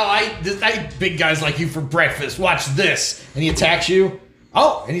 like, I big guys like you for breakfast. Watch this. And he attacks you.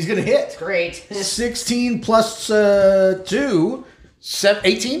 Oh, and he's going to hit. Great. 16 plus 2,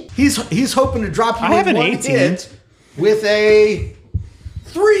 18. He's hoping to drop you I have with an one 18. hit with a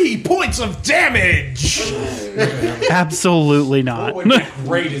 3 points of damage. Absolutely What not. would be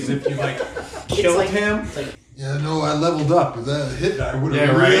great is if you, like, killed like- him. Yeah, no, I leveled up. If that hit, I would have.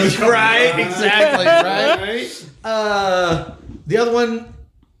 Yeah, right. Right, exactly, right? The other one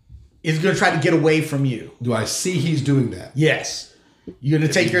is going to try to get away from you. Do I see he's doing that? Yes. You going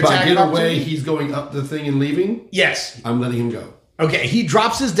to take your By attack get of away, opportunity? he's going up the thing and leaving? Yes. I'm letting him go. Okay, he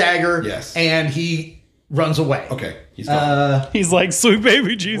drops his dagger. Yes. And he runs away. Okay, he's gone. He's like, sweet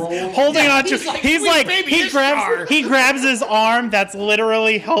baby Jesus. Holding on to, he's like, "Sweet baby Ishtar." he grabs his arm that's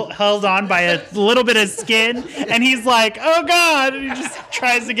literally held on by a little bit of skin, and he's like, oh God, and he just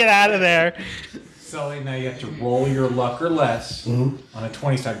tries to get out of there. Sully, now you have to roll your luck or less on a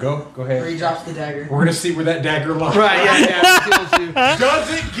 20 side. Go Where he ahead. drops the dagger. We're going to see where that dagger lies. Right, yeah, kills you.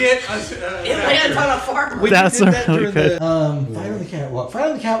 Does it get us? It lands on a farmer. When That's you did that really during good. the fight on the catwalk. Fight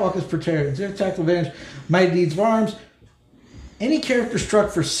on the catwalk is prepared. Zero tactical advantage. Mighty deeds of arms. Any character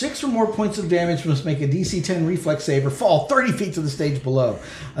struck for 6 or more points of damage must make a DC 10 reflex save or fall 30 feet to the stage below.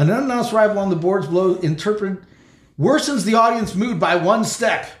 An unannounced rival on the boards below worsens the audience mood by 1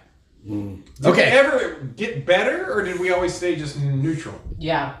 step. Did it ever get better, or did we always stay just neutral?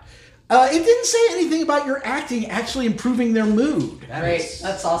 Yeah. It didn't say anything about your acting actually improving their mood. Great,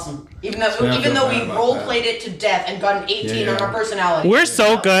 that's awesome. Even though I we feel bad about role that. played it to death and got an 18 Yeah. on our personality. We're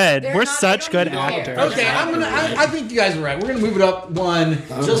so good. They're We're not- such they good don't even care. actors. Okay, I think you guys are right. We're gonna move it up one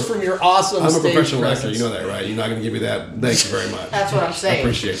just from your awesome I'm a stage professional actor. presence. You know that, right? You're not going to give me that. Thank you very much. That's what I'm I saying.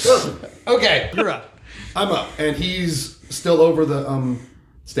 appreciate that. Okay, you're up. I'm up, and he's still over the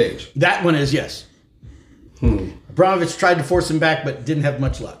stage. That one is yes. Abramovich tried to force him back, but didn't have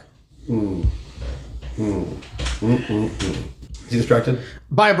much luck. Is he distracted?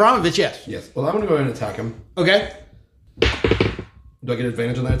 By Abramovich, yes. Yes. Well, I'm going to go ahead and attack him. Okay. Do I get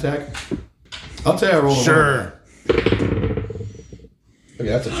advantage on that attack? I'll tell you I rolled a Sure. 1. Okay,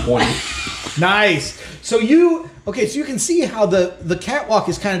 that's a 20. Nice. So you can see how the catwalk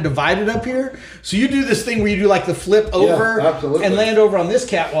is kind of divided up here. So you do this thing where you do like the flip over absolutely. and land over on this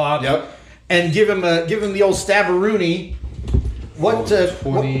catwalk. Yep. And give him the old stabberoonie. What?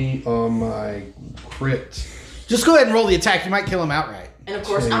 20 on my crit. Just go ahead and roll the attack. You might kill him outright. And of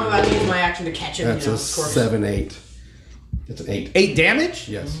course, I'm about to use my action to catch him. That's you know, a of course. 7-8. It's an 8. 8 damage.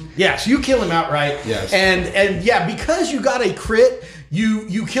 Yes. Yeah, so you kill him outright. Yes. And yeah, because you got a crit,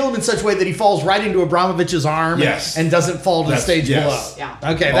 you kill him in such a way that he falls right into Abramovich's arm. Yes. And doesn't fall to the That's- stage yes. below.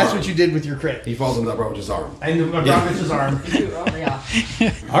 Yeah. Okay, that's Arm. what you did with your crit. He falls into Abramovich's arm. And Abramovich's arm. Oh, yeah.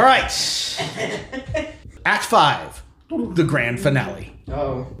 All right. Act 5, the grand finale.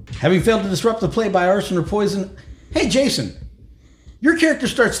 Oh. Having failed to disrupt the play by arson or poison, hey, Jason, your character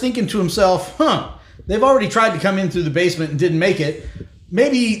starts thinking to himself, they've already tried to come in through the basement and didn't make it.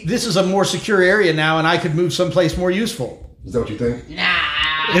 Maybe this is a more secure area now and I could move someplace more useful. Is that what you think?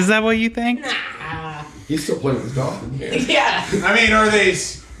 Nah. Is that what you think? He's still playing with his dog. Yeah. Yeah. I mean,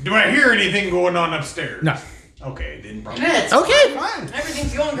 do I hear anything going on upstairs? No. Okay, didn't probably. It's Okay, fine.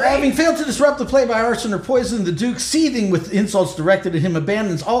 Everything's going great. Having failed to disrupt the play by arson or poison, the Duke, seething with insults directed at him,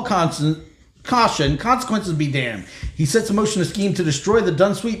 abandons all caution, consequences be damned. He sets in motion a scheme to destroy the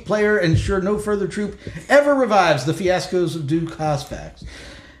Dunsweet player and ensure no further troop ever revives the fiascos of Duke Hosfax.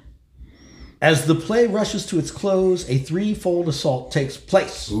 As the play rushes to its close, a threefold assault takes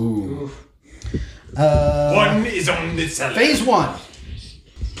place. Ooh. One is on the cellar. Phase 1.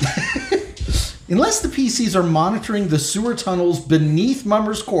 Unless the PCs are monitoring the sewer tunnels beneath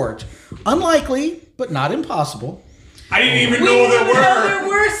Mummer's Court, unlikely, but not impossible, I didn't even we know didn't there even know were. there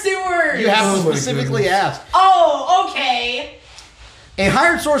were sewers. you have Oh my specifically goodness. asked. Oh, okay. A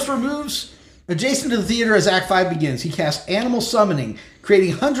hired sorcerer moves adjacent to the theater as Act 5 begins. He casts Animal Summoning,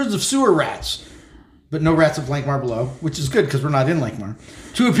 creating hundreds of sewer rats, but no rats of Lankmar below, which is good because we're not in Lankmar,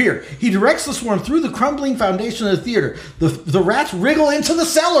 to appear. He directs the swarm through the crumbling foundation of the theater. The rats wriggle into the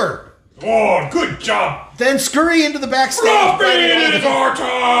cellar, Oh, good job. then scurry into the backstage. Fluffy, it is our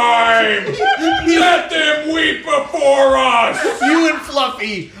time. Let them weep before us. You and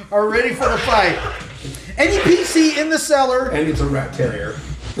Fluffy are ready for the fight. Any PC in the cellar, And it's a rat terrier.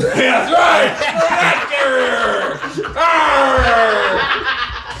 That's right. Rat carrier. Arr.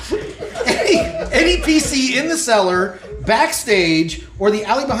 any PC in the cellar, backstage, or the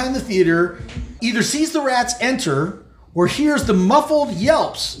alley behind the theater either sees the rats enter or hears the muffled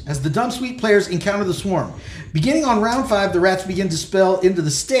yelps as the Dunsweet players encounter the swarm. Beginning on round 5, the rats begin to spill into the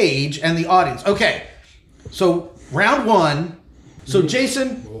stage and the audience. Okay, so round 1. So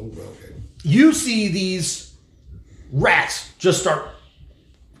Jason, Oh, okay. you see these rats just start,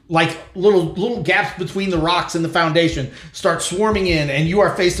 like little gaps between the rocks and the foundation, start swarming in, and you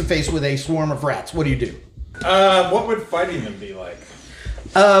are face to face with a swarm of rats. What do you do? What would fighting them be like?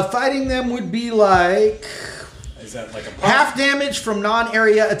 Fighting them would be like Is that like a pump? half damage from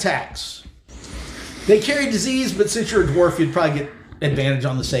non-area attacks. They carry disease, but since you're a dwarf, you'd probably get advantage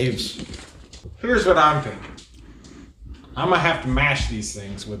on the saves. Here's what I'm thinking. I'm gonna have to mash these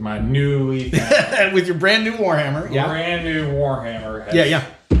things with my newly With your brand new Warhammer. brand new Warhammer. Has Yeah.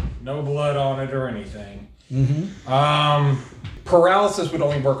 no blood on it or anything. Mm-hmm. Paralysis would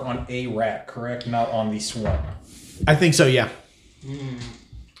only work on a rat, correct? Not on the swarm. I think so, yeah.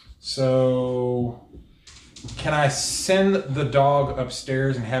 So, can I send the dog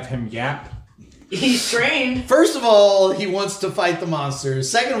upstairs and have him yap? He's trained. First of all, he wants to fight the monsters.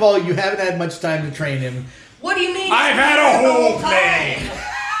 Second of all, you haven't had much time to train him. What do you mean? I've had a whole time? plan.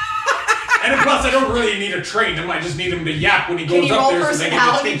 And plus, I don't really need to train him. I just need him to yap when he Can goes you up roll there so they get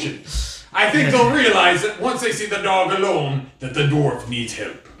personality? attention. I think they'll realize that once they see the dog alone, that the dwarf needs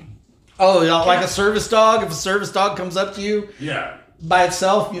help. Oh, like a service dog? If a service dog comes up to you Yeah, by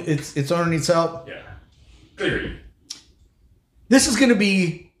itself, its owner needs help. yeah. Clearly. This is going to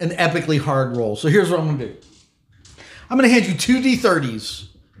be an epically hard roll. So here's what I'm going to do. I'm going to hand you 2 D30s.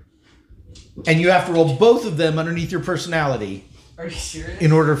 And you have to roll both of them underneath your personality. Are you serious?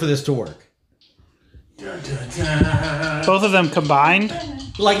 in order for this to work. Both of them combined?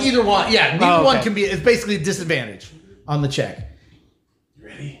 Like either one. Yeah, neither okay. one can be. It's basically a disadvantage on the check. You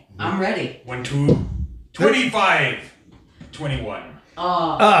ready? I'm ready. 1, 2, 25, 21.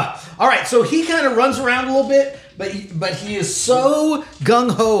 All right, so he kind of runs around a little bit, but he is so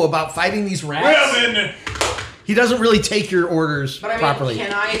gung ho about fighting these rats. Well then, He doesn't really take your orders But I mean, properly.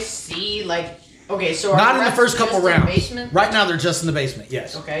 can I see, like... Okay, so are Not the in the rats first couple just in the rounds. basement? Right now, they're just in the basement.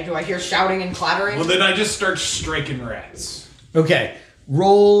 Yes. Okay, do I hear shouting and clattering? well then I just start striking rats. Okay.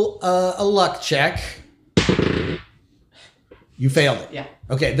 Roll a luck check. You failed it. Yeah.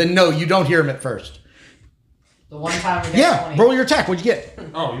 Okay. Then no, you don't hear him at first. The one time we get Yeah. 20. Roll your attack. What'd you get?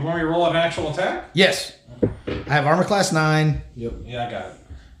 Oh, you want me to roll an actual attack? Yes. I have armor class 9. Yep. Yeah, I got it.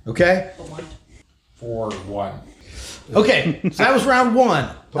 Okay. 4, 1. Okay. So that was round 1.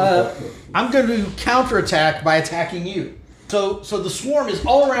 I'm going to counterattack by attacking you. So the swarm is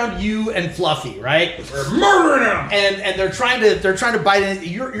all around you and Fluffy, right? We're murdering them. And they're trying to bite in.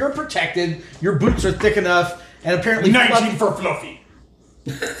 You're protected. Your boots are thick enough, and apparently 19 for Fluffy.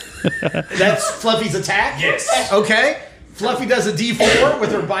 That's Fluffy's attack. Yes. Okay. Fluffy does a D4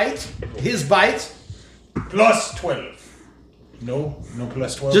 with her bite. His bite. Plus 12. No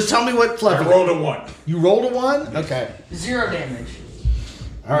plus 12. Just tell me what Fluffy. I rolled a 1. You rolled a 1. Okay. 0 damage.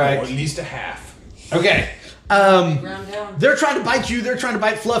 All right. No, at least a half. Okay. Round down. They're trying to bite you. They're trying to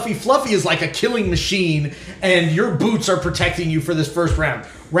bite Fluffy. Fluffy is like a killing machine, and your boots are protecting you for this first round.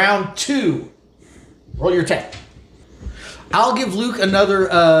 Round 2. Roll your attack. I'll give Luke another.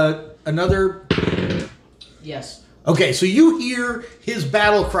 Yes. Okay, so you hear his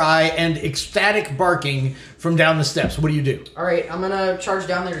battle cry and ecstatic barking from down the steps. What do you do? All right, I'm gonna charge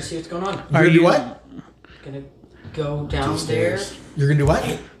down there to see what's going on. You're gonna do what? Gonna go downstairs. You're gonna do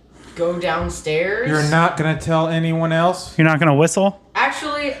what? Go downstairs. You're not going to tell anyone else? You're not going to whistle?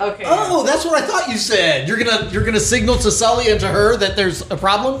 Actually, okay. Oh, that's what I thought you said. You're gonna signal to Sully and to her that there's a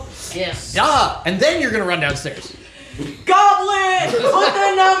problem. Yes. Yeah, and then you're gonna run downstairs. Goblin, put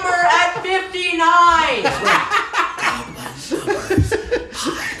the number at 59.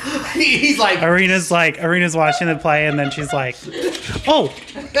 He's like, Arena's watching the play, and then she's like, oh,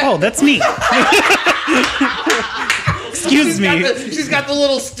 that's me. Excuse me. She's got the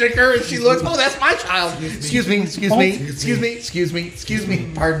little sticker, and she looks. Oh, that's my child. Excuse me.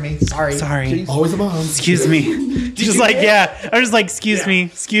 Pardon me. Sorry. Sorry. Always a mom. Excuse me. Just like, yeah. I was like, excuse me.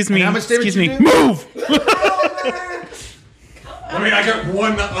 And how much damage Excuse you me. do? Move. I mean, I got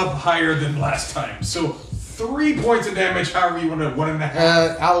 1 up higher than last time. So 3 points of damage, however you want to,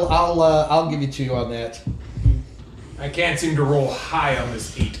 1.5. I'll give you 2 on that. I can't seem to roll high on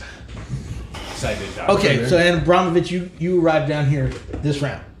this 8. I did die. Okay, so and Abramovich, you arrived down here this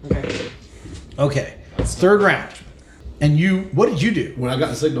round. Okay. Third round. And what did you do? When I got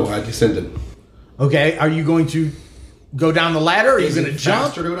the signal, I descended. Okay, are you going to go down the ladder? Or are you going to jump?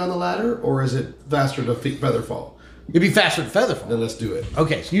 Faster to go down the ladder, or is it faster to feather fall? It'd be faster to featherfall. Then let's do it.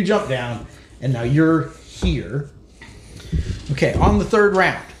 Okay, so you jump down, and now you're here. Okay, on the third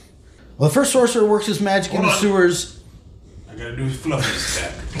round. Well, the first sorcerer works his magic in the sewers. I gotta do Fluffy's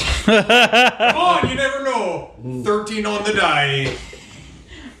step. Come on, you never know. 13 on the die.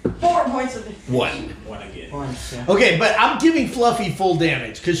 4 points of 1. 1 again. Okay, but I'm giving Fluffy full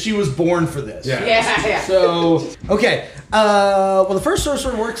damage because she was born for this. Yeah. So, okay. Well, the first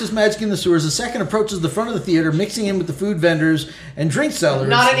sorcerer works his magic in the sewers. The second approaches the front of the theater, mixing in with the food vendors and drink sellers.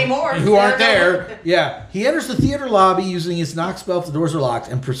 Not anymore. Who aren't there. Yeah. He enters the theater lobby using his knock spell if the doors are locked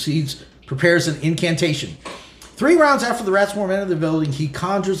and prepares an incantation. 3 rounds after the rat swarm enter the building, he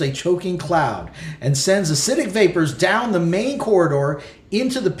conjures a choking cloud and sends acidic vapors down the main corridor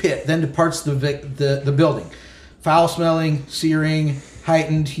into the pit, then departs the building. Foul-smelling, searing,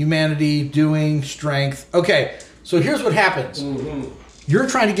 heightened, humanity, doing, strength. Okay, so here's what happens. Mm-hmm. You're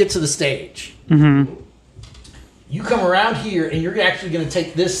trying to get to the stage. Mm-hmm. You come around here, and you're actually going to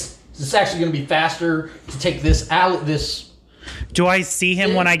take this. This is actually going to be faster to take this out. Do I see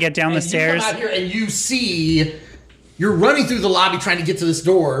him when I get down the stairs? You come out here and you see. You're running through the lobby trying to get to this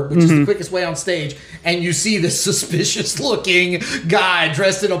door, which is the quickest way on stage, and you see this suspicious-looking guy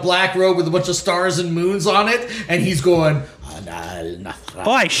dressed in a black robe with a bunch of stars and moons on it, and he's going... Oh,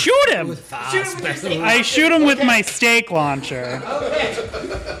 I shoot him! I shoot him with my steak launcher.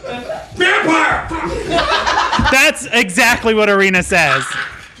 Vampire! That's exactly what Arena says.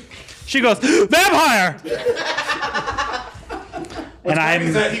 She goes, vampire! What's and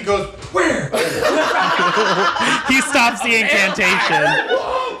is that he goes, where? He stops the incantation.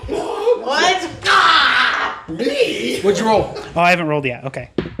 What? Me? What'd you roll? Oh, I haven't rolled yet. Okay.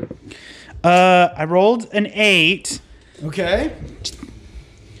 I rolled an 8. Okay.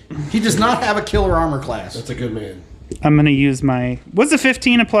 He does not have a killer armor class. That's a good man. I'm going to use my... Was a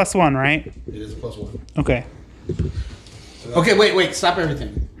 15 a +1, right? It is a +1. Okay. Okay, wait. Stop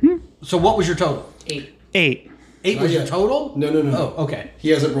everything. So what was your total? 8. 8. 8 was your yet. total? No. Oh, okay. He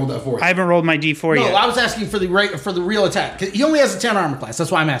hasn't rolled that for you. I haven't rolled my D4 No, yet. I was asking for the real attack. 'Cause he only has a 10 armor class.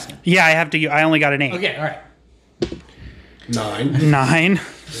 That's why I'm asking. Yeah, I only got an 8. Okay, all right. 9. 9.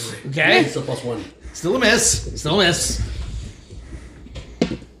 Okay. It's a +1. Still a miss.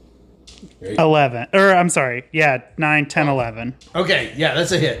 11. Or, I'm sorry. Yeah, 9, 10, 11. Okay, yeah,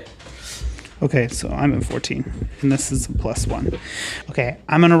 that's a hit. Okay, so I'm at 14. And this is a +1. Okay,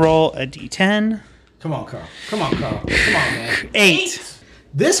 I'm going to roll a D10. Come on, Carl. Come on, man. 8.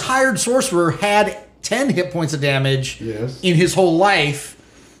 This hired sorcerer had 10 hit points of damage Yes. in his whole life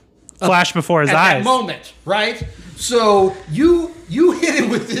Flash before his at eyes. that moment, right? So you hit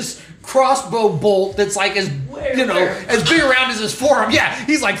him with this crossbow bolt that's like as as big around as his forearm. Yeah,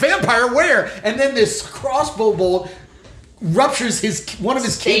 he's like, vampire where? And then this crossbow bolt ruptures one of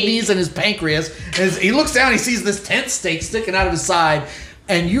his kidneys and his pancreas. And he looks down, he sees this tent stake sticking out of his side,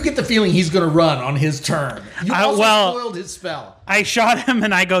 and you get the feeling he's going to run on his turn. You also spoiled his spell. I shot him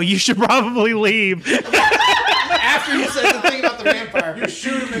and I go, you should probably leave. After you said the thing about the vampire, you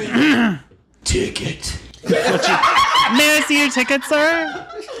shoot him in the ticket. May I see your ticket, sir?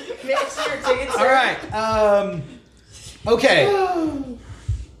 All right. Okay.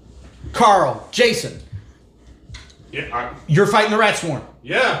 Carl, Jason, Yeah. you're fighting the rat swarm.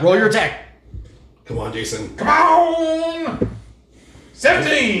 Yeah. Roll your attack. Come on, Jason. Come on.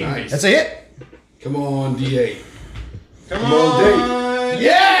 17. Nice. That's a hit. Come on, D8. Come on, on.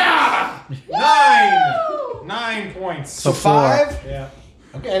 Yeah! 9 points. So 5. Yeah.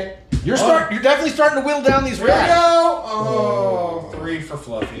 Okay. You're definitely starting to whittle down these There we rats. go. Oh, 3 for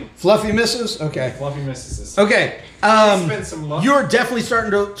Fluffy. Fluffy misses. Okay. Fluffy misses this. Okay. Spend some luck. You're definitely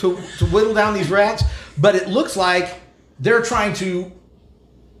starting to whittle down these rats, but it looks like they're trying to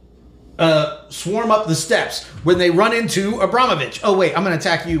swarm up the steps when they run into Abramovich. Oh wait, I'm going to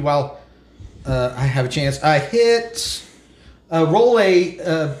attack you while I have a chance. I hit. Roll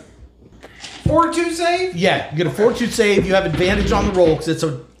a. Fortitude save? Yeah, you get a fortitude save. You have advantage on the roll because it's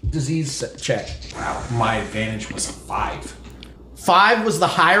a disease check. Wow, my advantage was a 5. 5 was the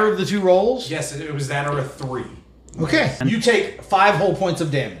higher of the two rolls. Yes, it was that or a 3. Okay. You take 5 whole points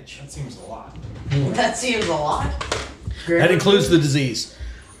of damage. That seems a lot. That seems a lot. That includes the disease.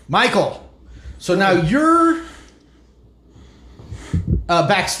 Michael, so now you're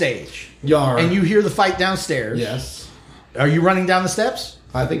backstage. Yar. And you hear the fight downstairs. Yes. Are you running down the steps?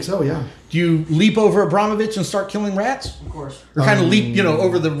 I think so, yeah. Do you leap over Abramovich and start killing rats? Of course. Or kind of leap,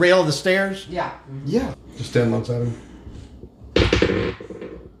 over the rail of the stairs? Yeah. Yeah. Just stand alongside him.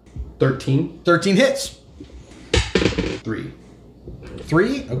 13. 13 hits. 3.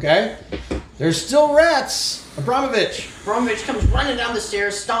 3, okay. There's still rats. Abramovich. Abramovich comes running down the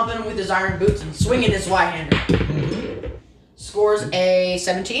stairs, stomping him with his iron boots and swinging his Y-hander. Scores a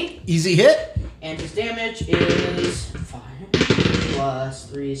 17. Easy hit. And his damage is 5 plus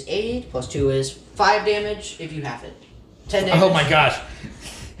 3 is 8 plus 2 is 5 damage if you have it. 10 damage. Oh my gosh.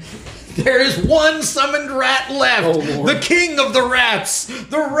 There is one summoned rat left. Oh, Lord. The king of the rats.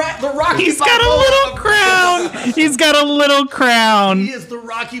 The Rocky He's got a Balboa little of- crown. He's got a little crown. He is the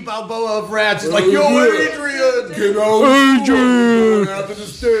Rocky Balboa of rats. He's like, yo, Adrian. Get out. Adrian. After the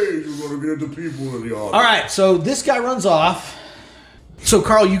stage, we're going to get the people in the audience. All right, so this guy runs off. So,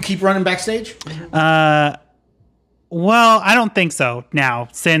 Carl, you keep running backstage? Well, I don't think so now,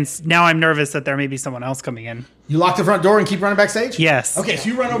 since now I'm nervous that there may be someone else coming in. You lock the front door and keep running backstage? Yes. Okay, so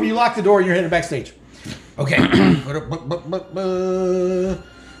you run over, you lock the door, and you're headed backstage. Okay.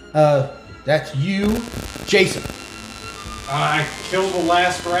 That's you. Jason. I killed the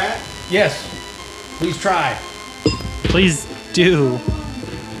last rat. Yes. Please try. Please do.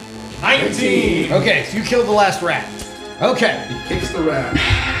 19. Okay, so you killed the last rat. Okay. He kicks the rat.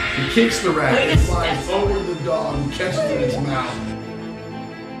 He kicks the rat and flies over the dog and catches it in his mouth.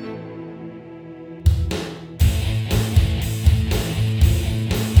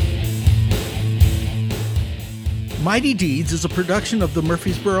 Mighty Deeds is a production of the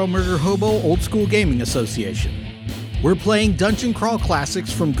Murfreesboro Murder Hobo Old School Gaming Association. We're playing Dungeon Crawl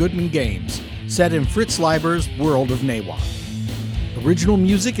classics from Goodman Games, set in Fritz Leiber's World of Nawa. Original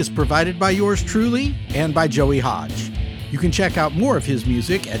music is provided by yours truly and by Joey Hodge. You can check out more of his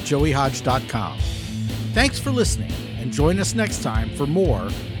music at joeyhodge.com. Thanks for listening, and join us next time for more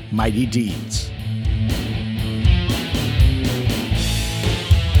Mighty Deeds.